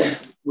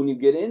when you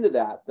get into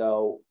that,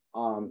 though,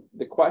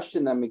 the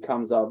question then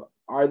becomes of,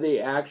 are they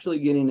actually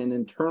getting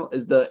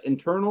is the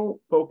internal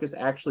focus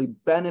actually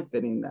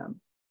benefiting them?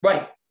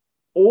 Right.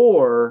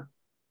 Or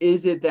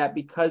is it that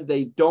because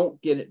they don't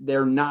get it,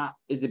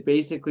 is it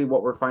basically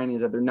what we're finding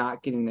is that they're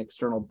not getting an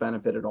external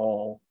benefit at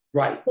all?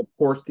 Right. Of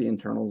course, the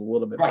internal is a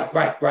little bit.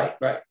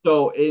 Right.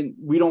 So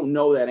we don't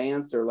know that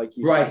answer, like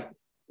you said.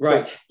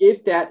 Right. So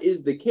if that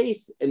is the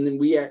case, and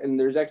then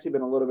there's actually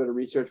been a little bit of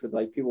research with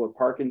like people with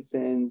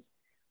Parkinson's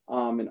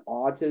and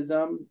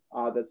autism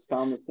that's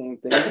found the same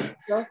thing.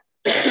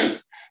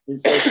 And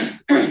so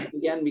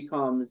again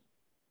becomes,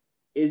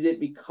 is it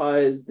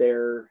because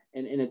they're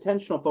an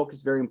attentional focus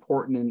is very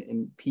important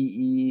in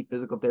PE,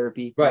 physical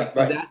therapy? Right.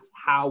 That's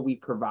how we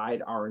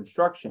provide our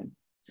instruction.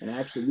 And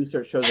actually,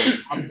 research shows that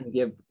we often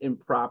give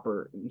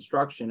improper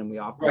instruction, and we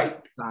often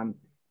focus on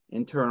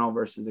internal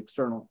versus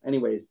external.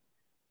 Anyways,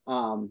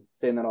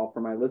 saying that all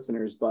for my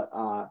listeners, but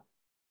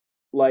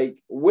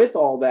like with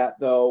all that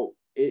though,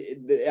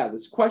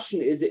 this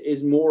question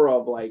is more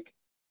of like,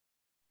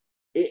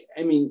 it's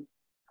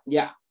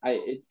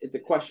a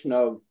question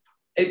of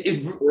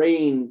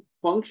brain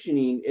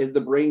functioning. Is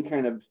the brain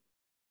kind of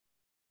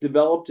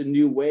developed a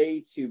new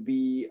way to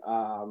be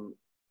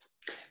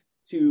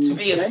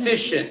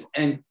efficient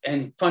and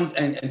fun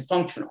and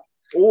functional,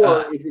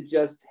 or is it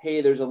just,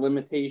 hey, there's a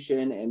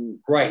limitation? And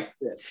right.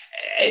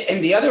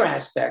 And the other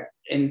aspect,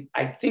 and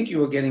I think you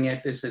were getting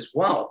at this as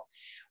well,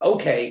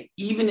 okay,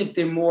 even if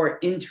they're more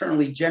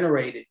internally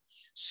generated,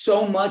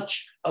 so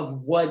much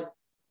of what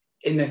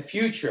in the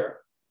future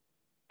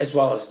as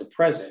well as the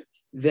present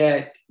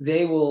that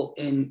they will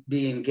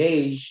be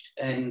engaged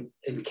and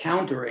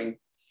encountering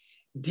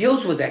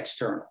deals with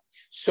external.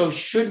 So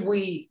should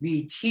we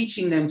be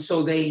teaching them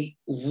so they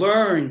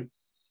learn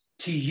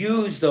to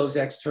use those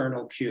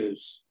external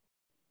cues,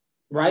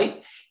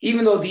 right?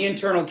 Even though the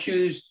internal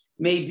cues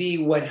may be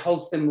what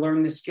helps them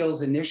learn the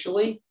skills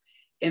initially,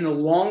 in the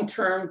long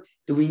term,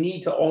 do we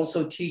need to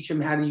also teach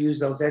them how to use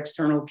those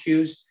external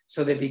cues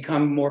so they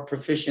become more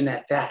proficient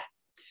at that?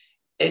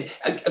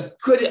 A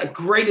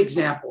great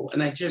example,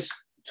 and I just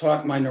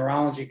taught my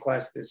neurology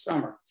class this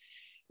summer,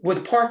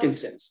 with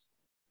Parkinson's.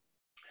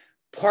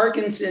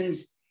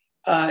 Parkinson's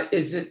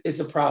is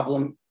a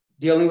problem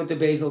dealing with the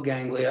basal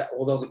ganglia,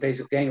 although the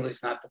basal ganglia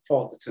is not the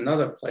fault, it's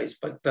another place,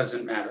 but it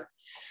doesn't matter.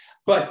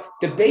 But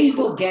the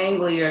basal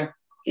ganglia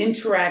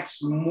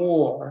interacts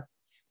more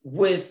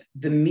with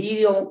the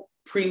medial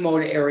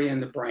premotor area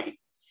in the brain.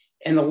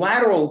 And the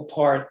lateral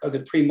part of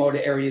the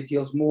premotor area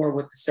deals more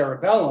with the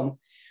cerebellum,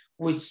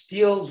 which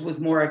deals with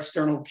more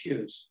external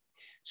cues.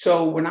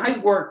 So when I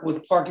work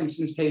with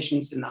Parkinson's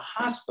patients in the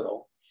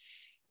hospital,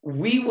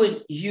 we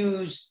would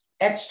use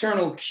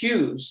external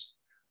cues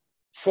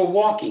for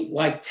walking,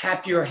 like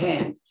tap your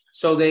hand.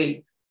 So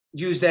they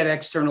use that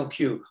external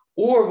cue.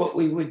 Or what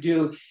we would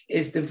do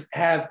is to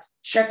have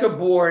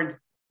checkerboard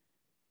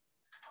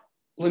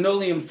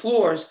linoleum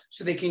floors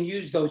so they can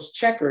use those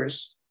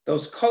checkers,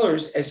 those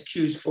colors as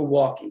cues for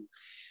walking.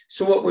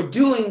 So what we're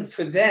doing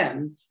for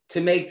them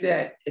to make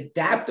that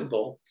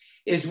adaptable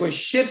is we're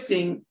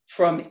shifting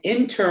from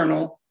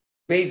internal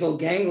basal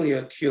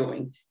ganglia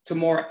cueing to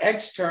more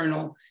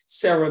external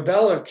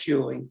cerebellar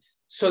cueing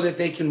so that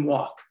they can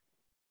walk.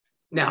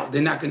 Now,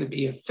 they're not going to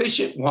be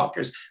efficient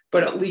walkers,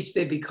 but at least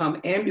they become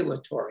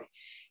ambulatory.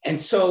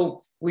 And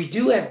so we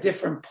do have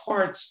different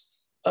parts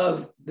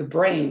of the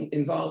brain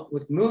involved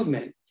with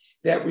movement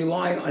that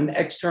rely on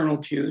external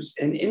cues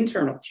and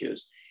internal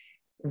cues.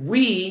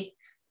 We,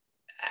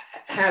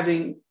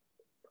 having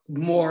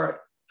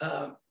more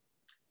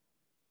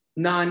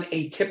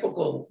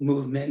non-atypical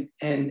movement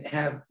and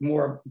have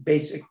more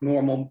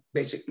normal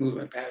basic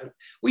movement pattern,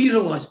 we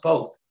utilize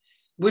both.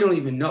 We don't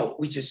even know it,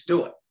 we just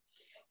do it.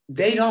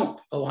 They don't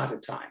a lot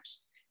of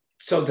times.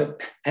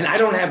 And I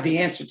don't have the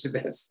answer to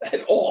this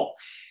at all.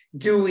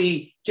 Do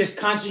we just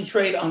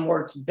concentrate on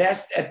what's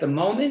best at the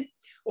moment,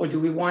 or do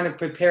we want to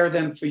prepare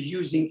them for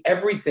using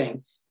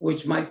everything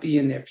which might be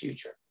in their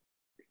future?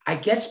 I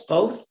guess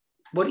both.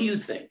 What do you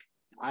think?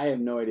 I have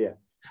no idea.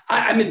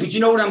 I mean, but you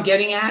know what I'm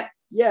getting at?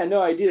 Yeah, no,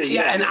 I do.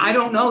 Yeah, and I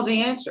don't know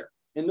the answer.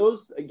 And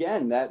those,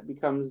 again, that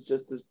becomes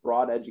just this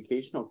broad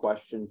educational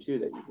question too,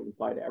 that you can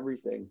apply to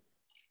everything.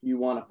 You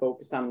want to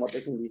focus on what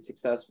they can be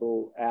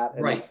successful at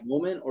in that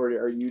moment, or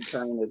are you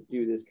trying to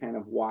do this kind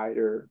of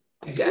wider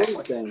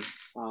thing?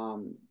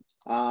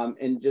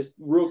 And just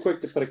real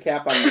quick to put a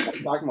cap on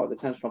talking about the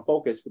attentional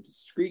focus, with the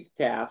street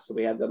cast, so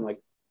we had them like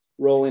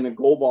rolling a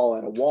goal ball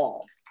at a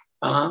wall.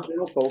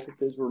 Attentional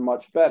focuses were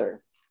much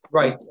better.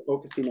 Right.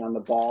 Focusing on the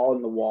ball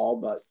and the wall,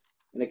 but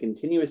in a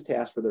continuous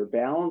task where they're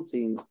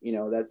balancing,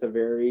 that's a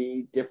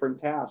very different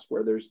task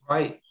where there's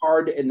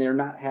hard, and they're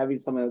not having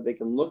something that they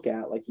can look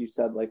at, like you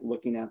said, like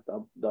looking at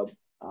the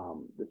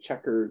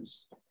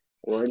checkers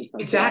or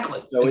anything.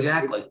 Exactly. So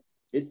exactly.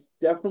 It's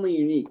definitely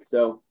unique.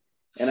 So,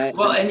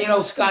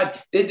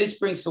 Scott, this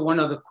brings to one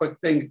other quick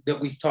thing that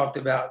we've talked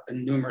about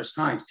numerous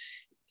times.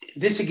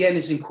 This again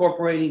is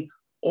incorporating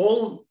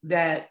all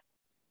that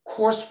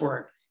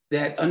coursework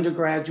that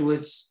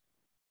undergraduates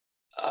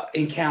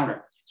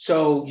encounter.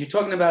 So you're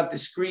talking about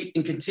discrete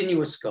and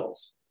continuous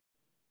skills,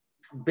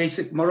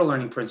 basic motor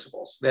learning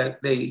principles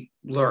that they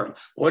learn.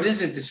 What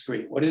is a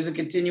discrete? What is a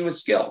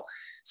continuous skill?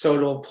 So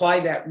to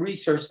apply that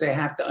research, they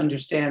have to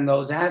understand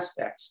those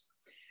aspects.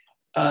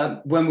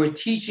 When we're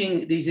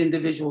teaching these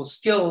individual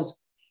skills,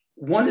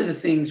 one of the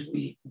things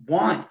we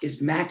want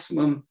is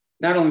maximum,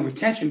 not only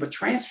retention, but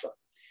transfer.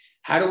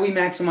 How do we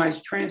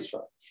maximize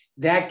transfer?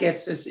 That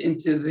gets us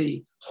into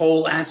the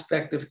whole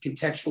aspect of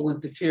contextual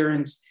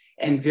interference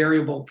and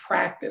variable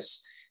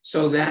practice,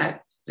 so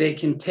that they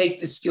can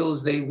take the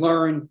skills they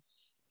learn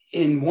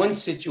in one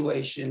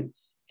situation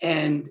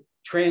and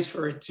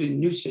transfer it to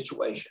new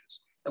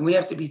situations. And we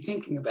have to be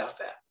thinking about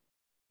that.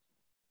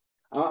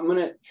 I'm going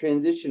to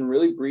transition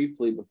really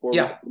briefly before we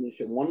finish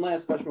it. One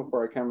last question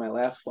before I come to my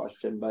last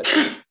question, but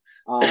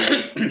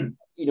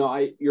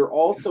you're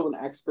also an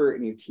expert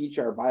and you teach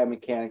our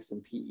biomechanics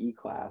and PE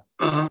class.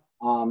 Uh-huh.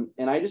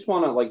 And I just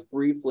want to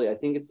briefly, I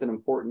think it's an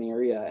important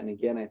area. And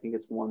again, I think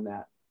it's one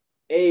that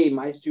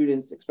my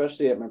students,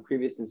 especially at my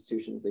previous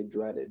institutions, they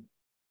dreaded.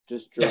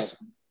 Yes.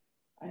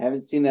 I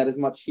haven't seen that as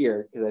much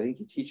here because I think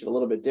you teach it a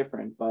little bit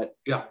different, but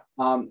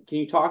can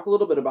you talk a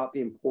little bit about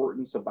the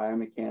importance of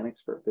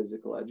biomechanics for a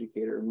physical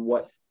educator and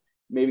what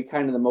maybe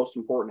kind of the most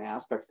important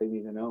aspects they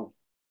need to know?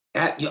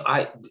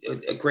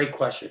 A great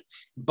question.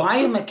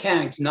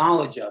 Biomechanics,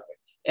 knowledge of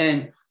it.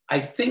 And I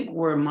think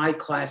where my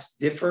class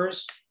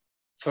differs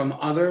from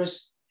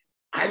others,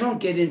 I don't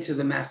get into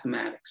the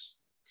mathematics.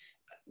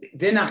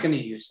 They're not going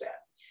to use that.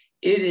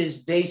 It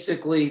is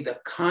basically the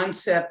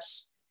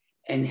concepts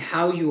and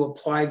how you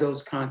apply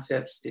those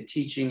concepts to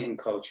teaching and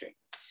coaching.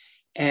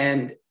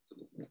 And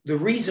the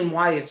reason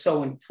why it's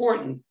so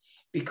important,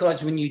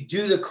 because when you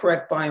do the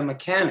correct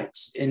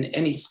biomechanics in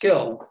any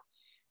skill,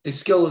 the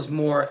skill is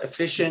more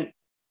efficient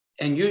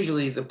and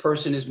usually the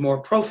person is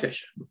more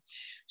proficient.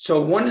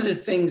 So one of the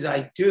things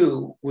I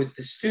do with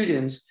the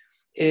students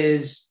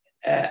is,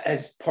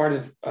 as part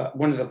of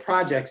one of the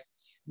projects,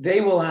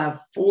 they will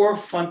have 4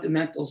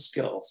 fundamental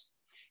skills,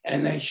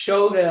 and I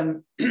show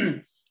them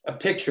a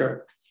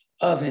picture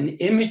of an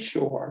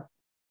immature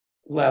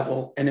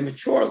level and a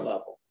mature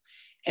level,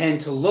 and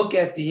to look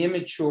at the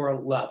immature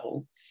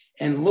level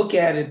and look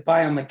at it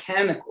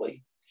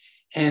biomechanically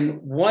and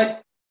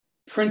what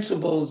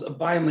principles of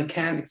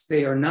biomechanics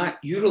they are not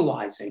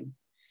utilizing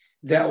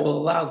that will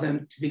allow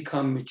them to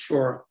become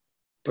mature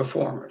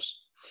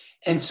performers.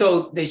 And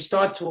so they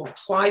start to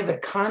apply the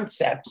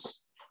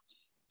concepts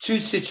to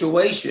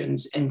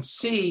situations and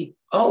see,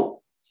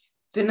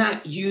 they're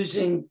not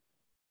using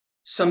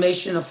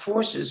summation of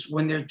forces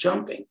when they're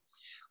jumping.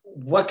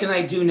 What can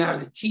I do now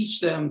to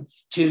teach them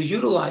to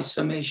utilize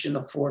summation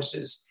of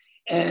forces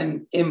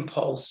and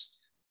impulse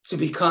to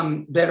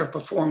become better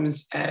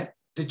performance at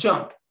the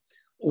jump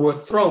or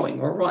throwing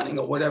or running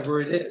or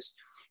whatever it is?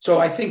 So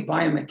I think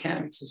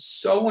biomechanics is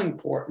so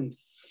important,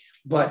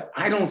 but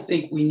I don't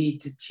think we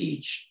need to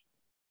teach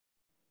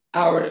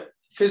our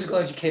physical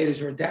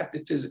educators or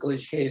adaptive physical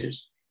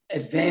educators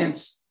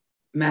advanced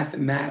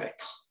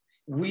mathematics.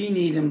 We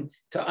need them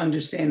to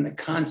understand the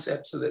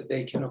concept so that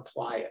they can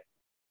apply it.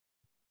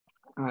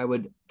 I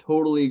would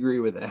totally agree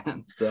with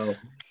that. So,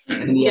 I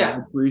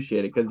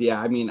appreciate it. Because,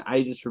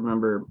 I just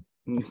remember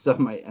some of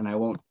my, and I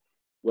won't,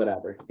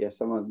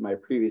 some of my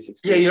previous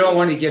experiences. Yeah, you don't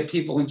want to get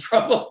people in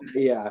trouble.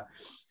 Yeah,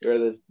 where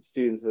the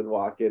students would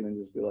walk in and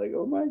just be like,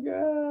 oh my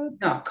God.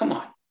 No, come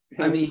on.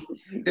 I mean,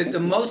 the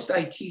most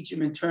I teach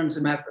them in terms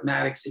of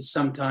mathematics is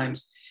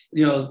sometimes,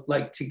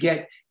 like to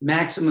get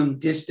maximum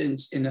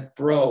distance in a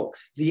throw,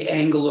 the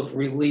angle of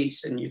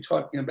release, and you're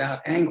talking about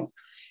angles,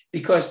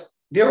 because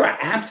there are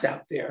apps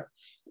out there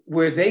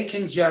where they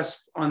can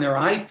just, on their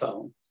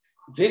iPhone,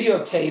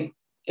 videotape,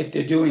 if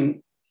they're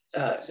doing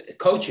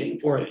coaching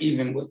or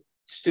even with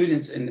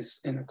students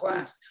in a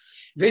class,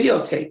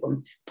 videotape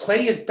them,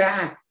 play it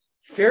back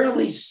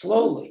fairly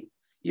slowly,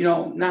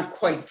 not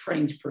quite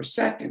frames per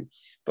second,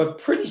 but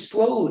pretty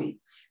slowly,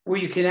 where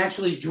you can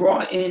actually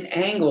draw in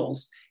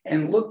angles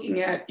and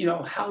looking at,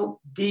 how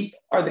deep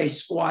are they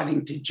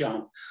squatting to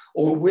jump,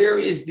 or where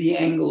is the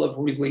angle of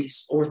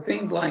release, or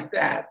things like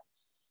that.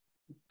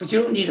 But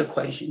you don't need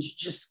equations. You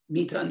just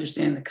need to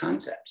understand the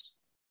concepts.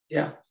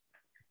 Yeah.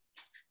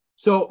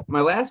 So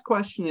my last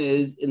question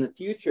is, in the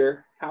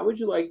future, how would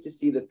you like to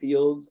see the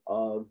fields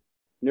of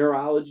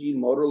neurology,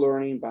 motor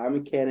learning,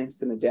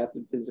 biomechanics, and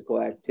adaptive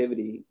physical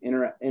activity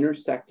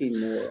intersecting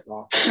more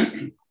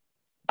often?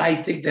 I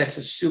think that's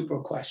a super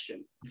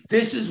question.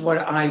 This is what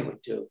I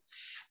would do.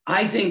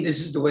 I think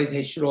this is the way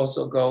they should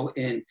also go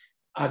in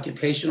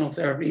occupational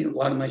therapy. A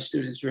lot of my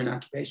students are in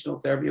occupational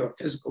therapy or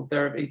physical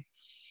therapy.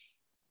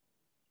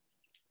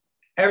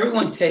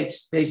 Everyone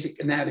takes basic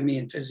anatomy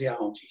and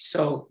physiology,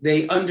 so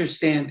they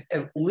understand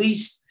at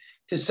least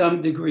to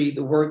some degree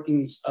the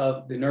workings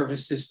of the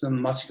nervous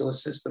system, muscular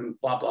system,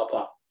 blah, blah,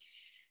 blah.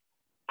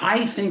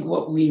 I think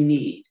what we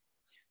need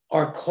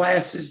are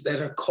classes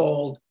that are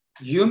called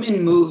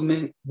Human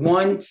Movement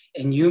 1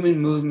 and Human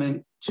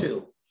Movement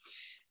 2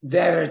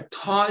 that are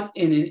taught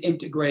in an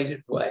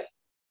integrated way.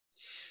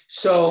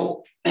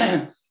 So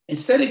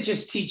instead of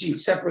just teaching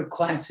separate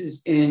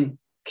classes in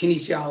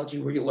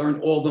kinesiology, where you learn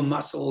all the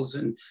muscles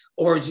and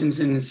origins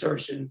and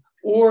insertion,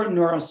 or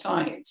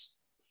neuroscience,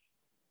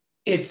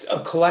 it's a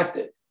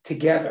collective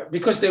together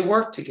because they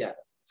work together.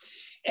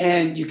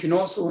 And you can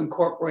also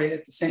incorporate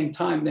at the same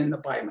time then the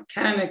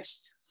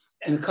biomechanics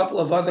and a couple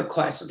of other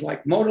classes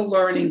like motor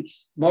learning,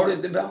 motor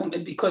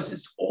development, because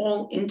it's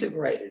all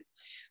integrated.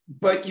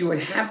 But you would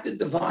have to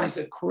devise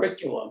a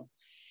curriculum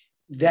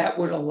that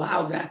would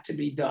allow that to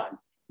be done.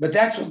 But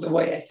that's the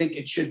way I think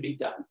it should be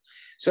done.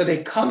 So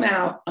they come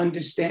out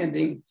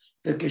understanding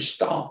the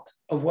gestalt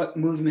of what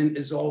movement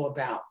is all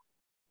about.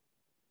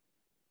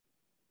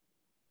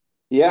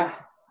 Yeah,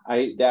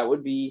 that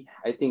would be,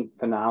 I think,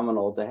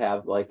 phenomenal to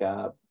have like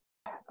a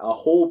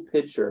whole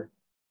picture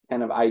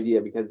kind of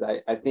idea, because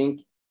I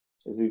think,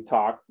 as we've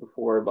talked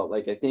before, but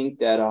like I think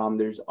that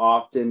there's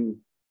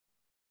often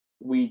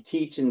we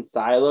teach in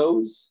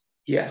silos.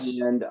 Yes.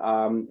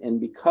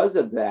 And because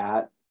of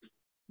that,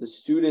 the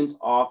students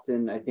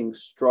often, I think,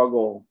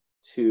 struggle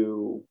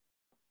to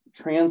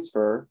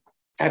transfer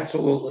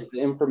absolutely the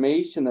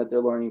information that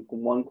they're learning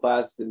from one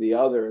class to the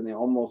other, and they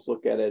almost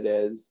look at it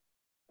as,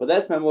 but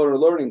that's my motor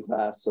learning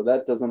class, so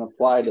that doesn't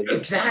apply to this.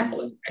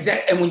 Exactly.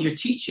 And when you're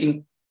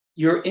teaching,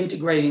 you're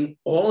integrating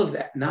all of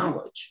that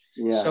knowledge.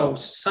 Yeah. So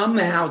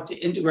somehow to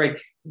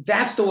integrate,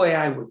 that's the way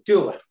I would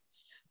do it.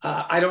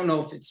 I don't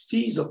know if it's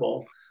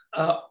feasible,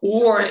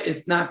 or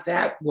if not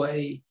that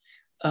way,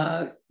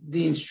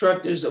 the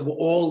instructors of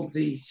all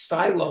the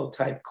silo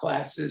type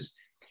classes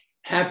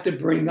have to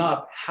bring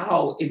up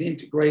how it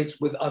integrates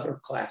with other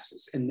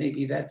classes. And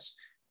maybe that's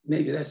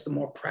the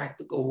more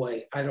practical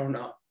way. I don't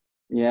know.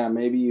 Yeah,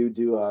 maybe you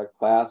do a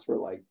class where,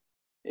 like,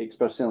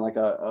 especially in like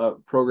a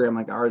program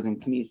like ours in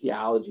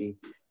kinesiology,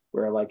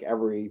 where like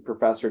every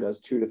professor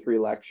does 2 to 3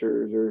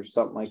 lectures or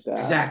something like that.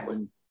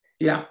 Exactly.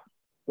 Yeah.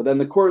 But then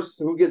the course,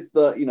 who gets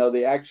the,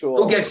 the actual...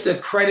 Who gets the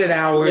credit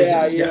hours?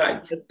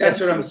 Yeah. That's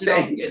what I'm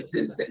saying.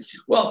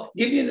 Well,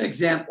 give you an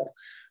example.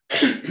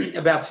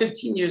 About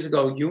 15 years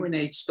ago,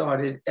 UNH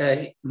started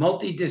a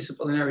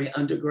multidisciplinary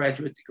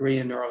undergraduate degree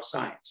in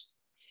neuroscience.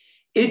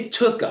 It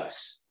took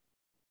us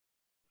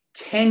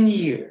 10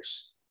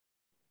 years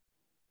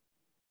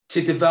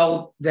to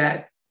develop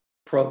that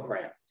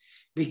program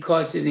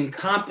because it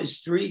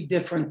encompassed 3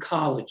 different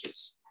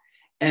colleges.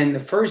 And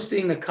the first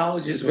thing the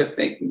colleges were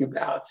thinking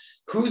about,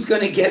 who's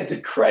going to get the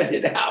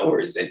credit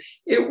hours? And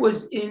it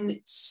was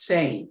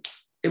insane.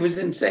 It was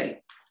insane.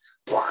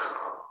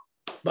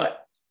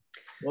 But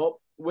well,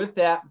 with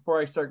that,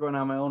 before I start going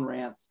on my own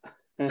rants,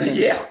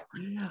 yeah,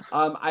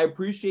 I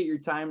appreciate your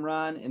time,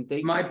 Ron, and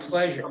thank my you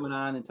pleasure for coming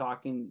on and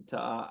talking to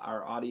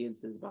our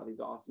audiences about these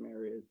awesome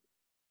areas.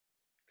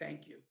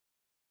 Thank you.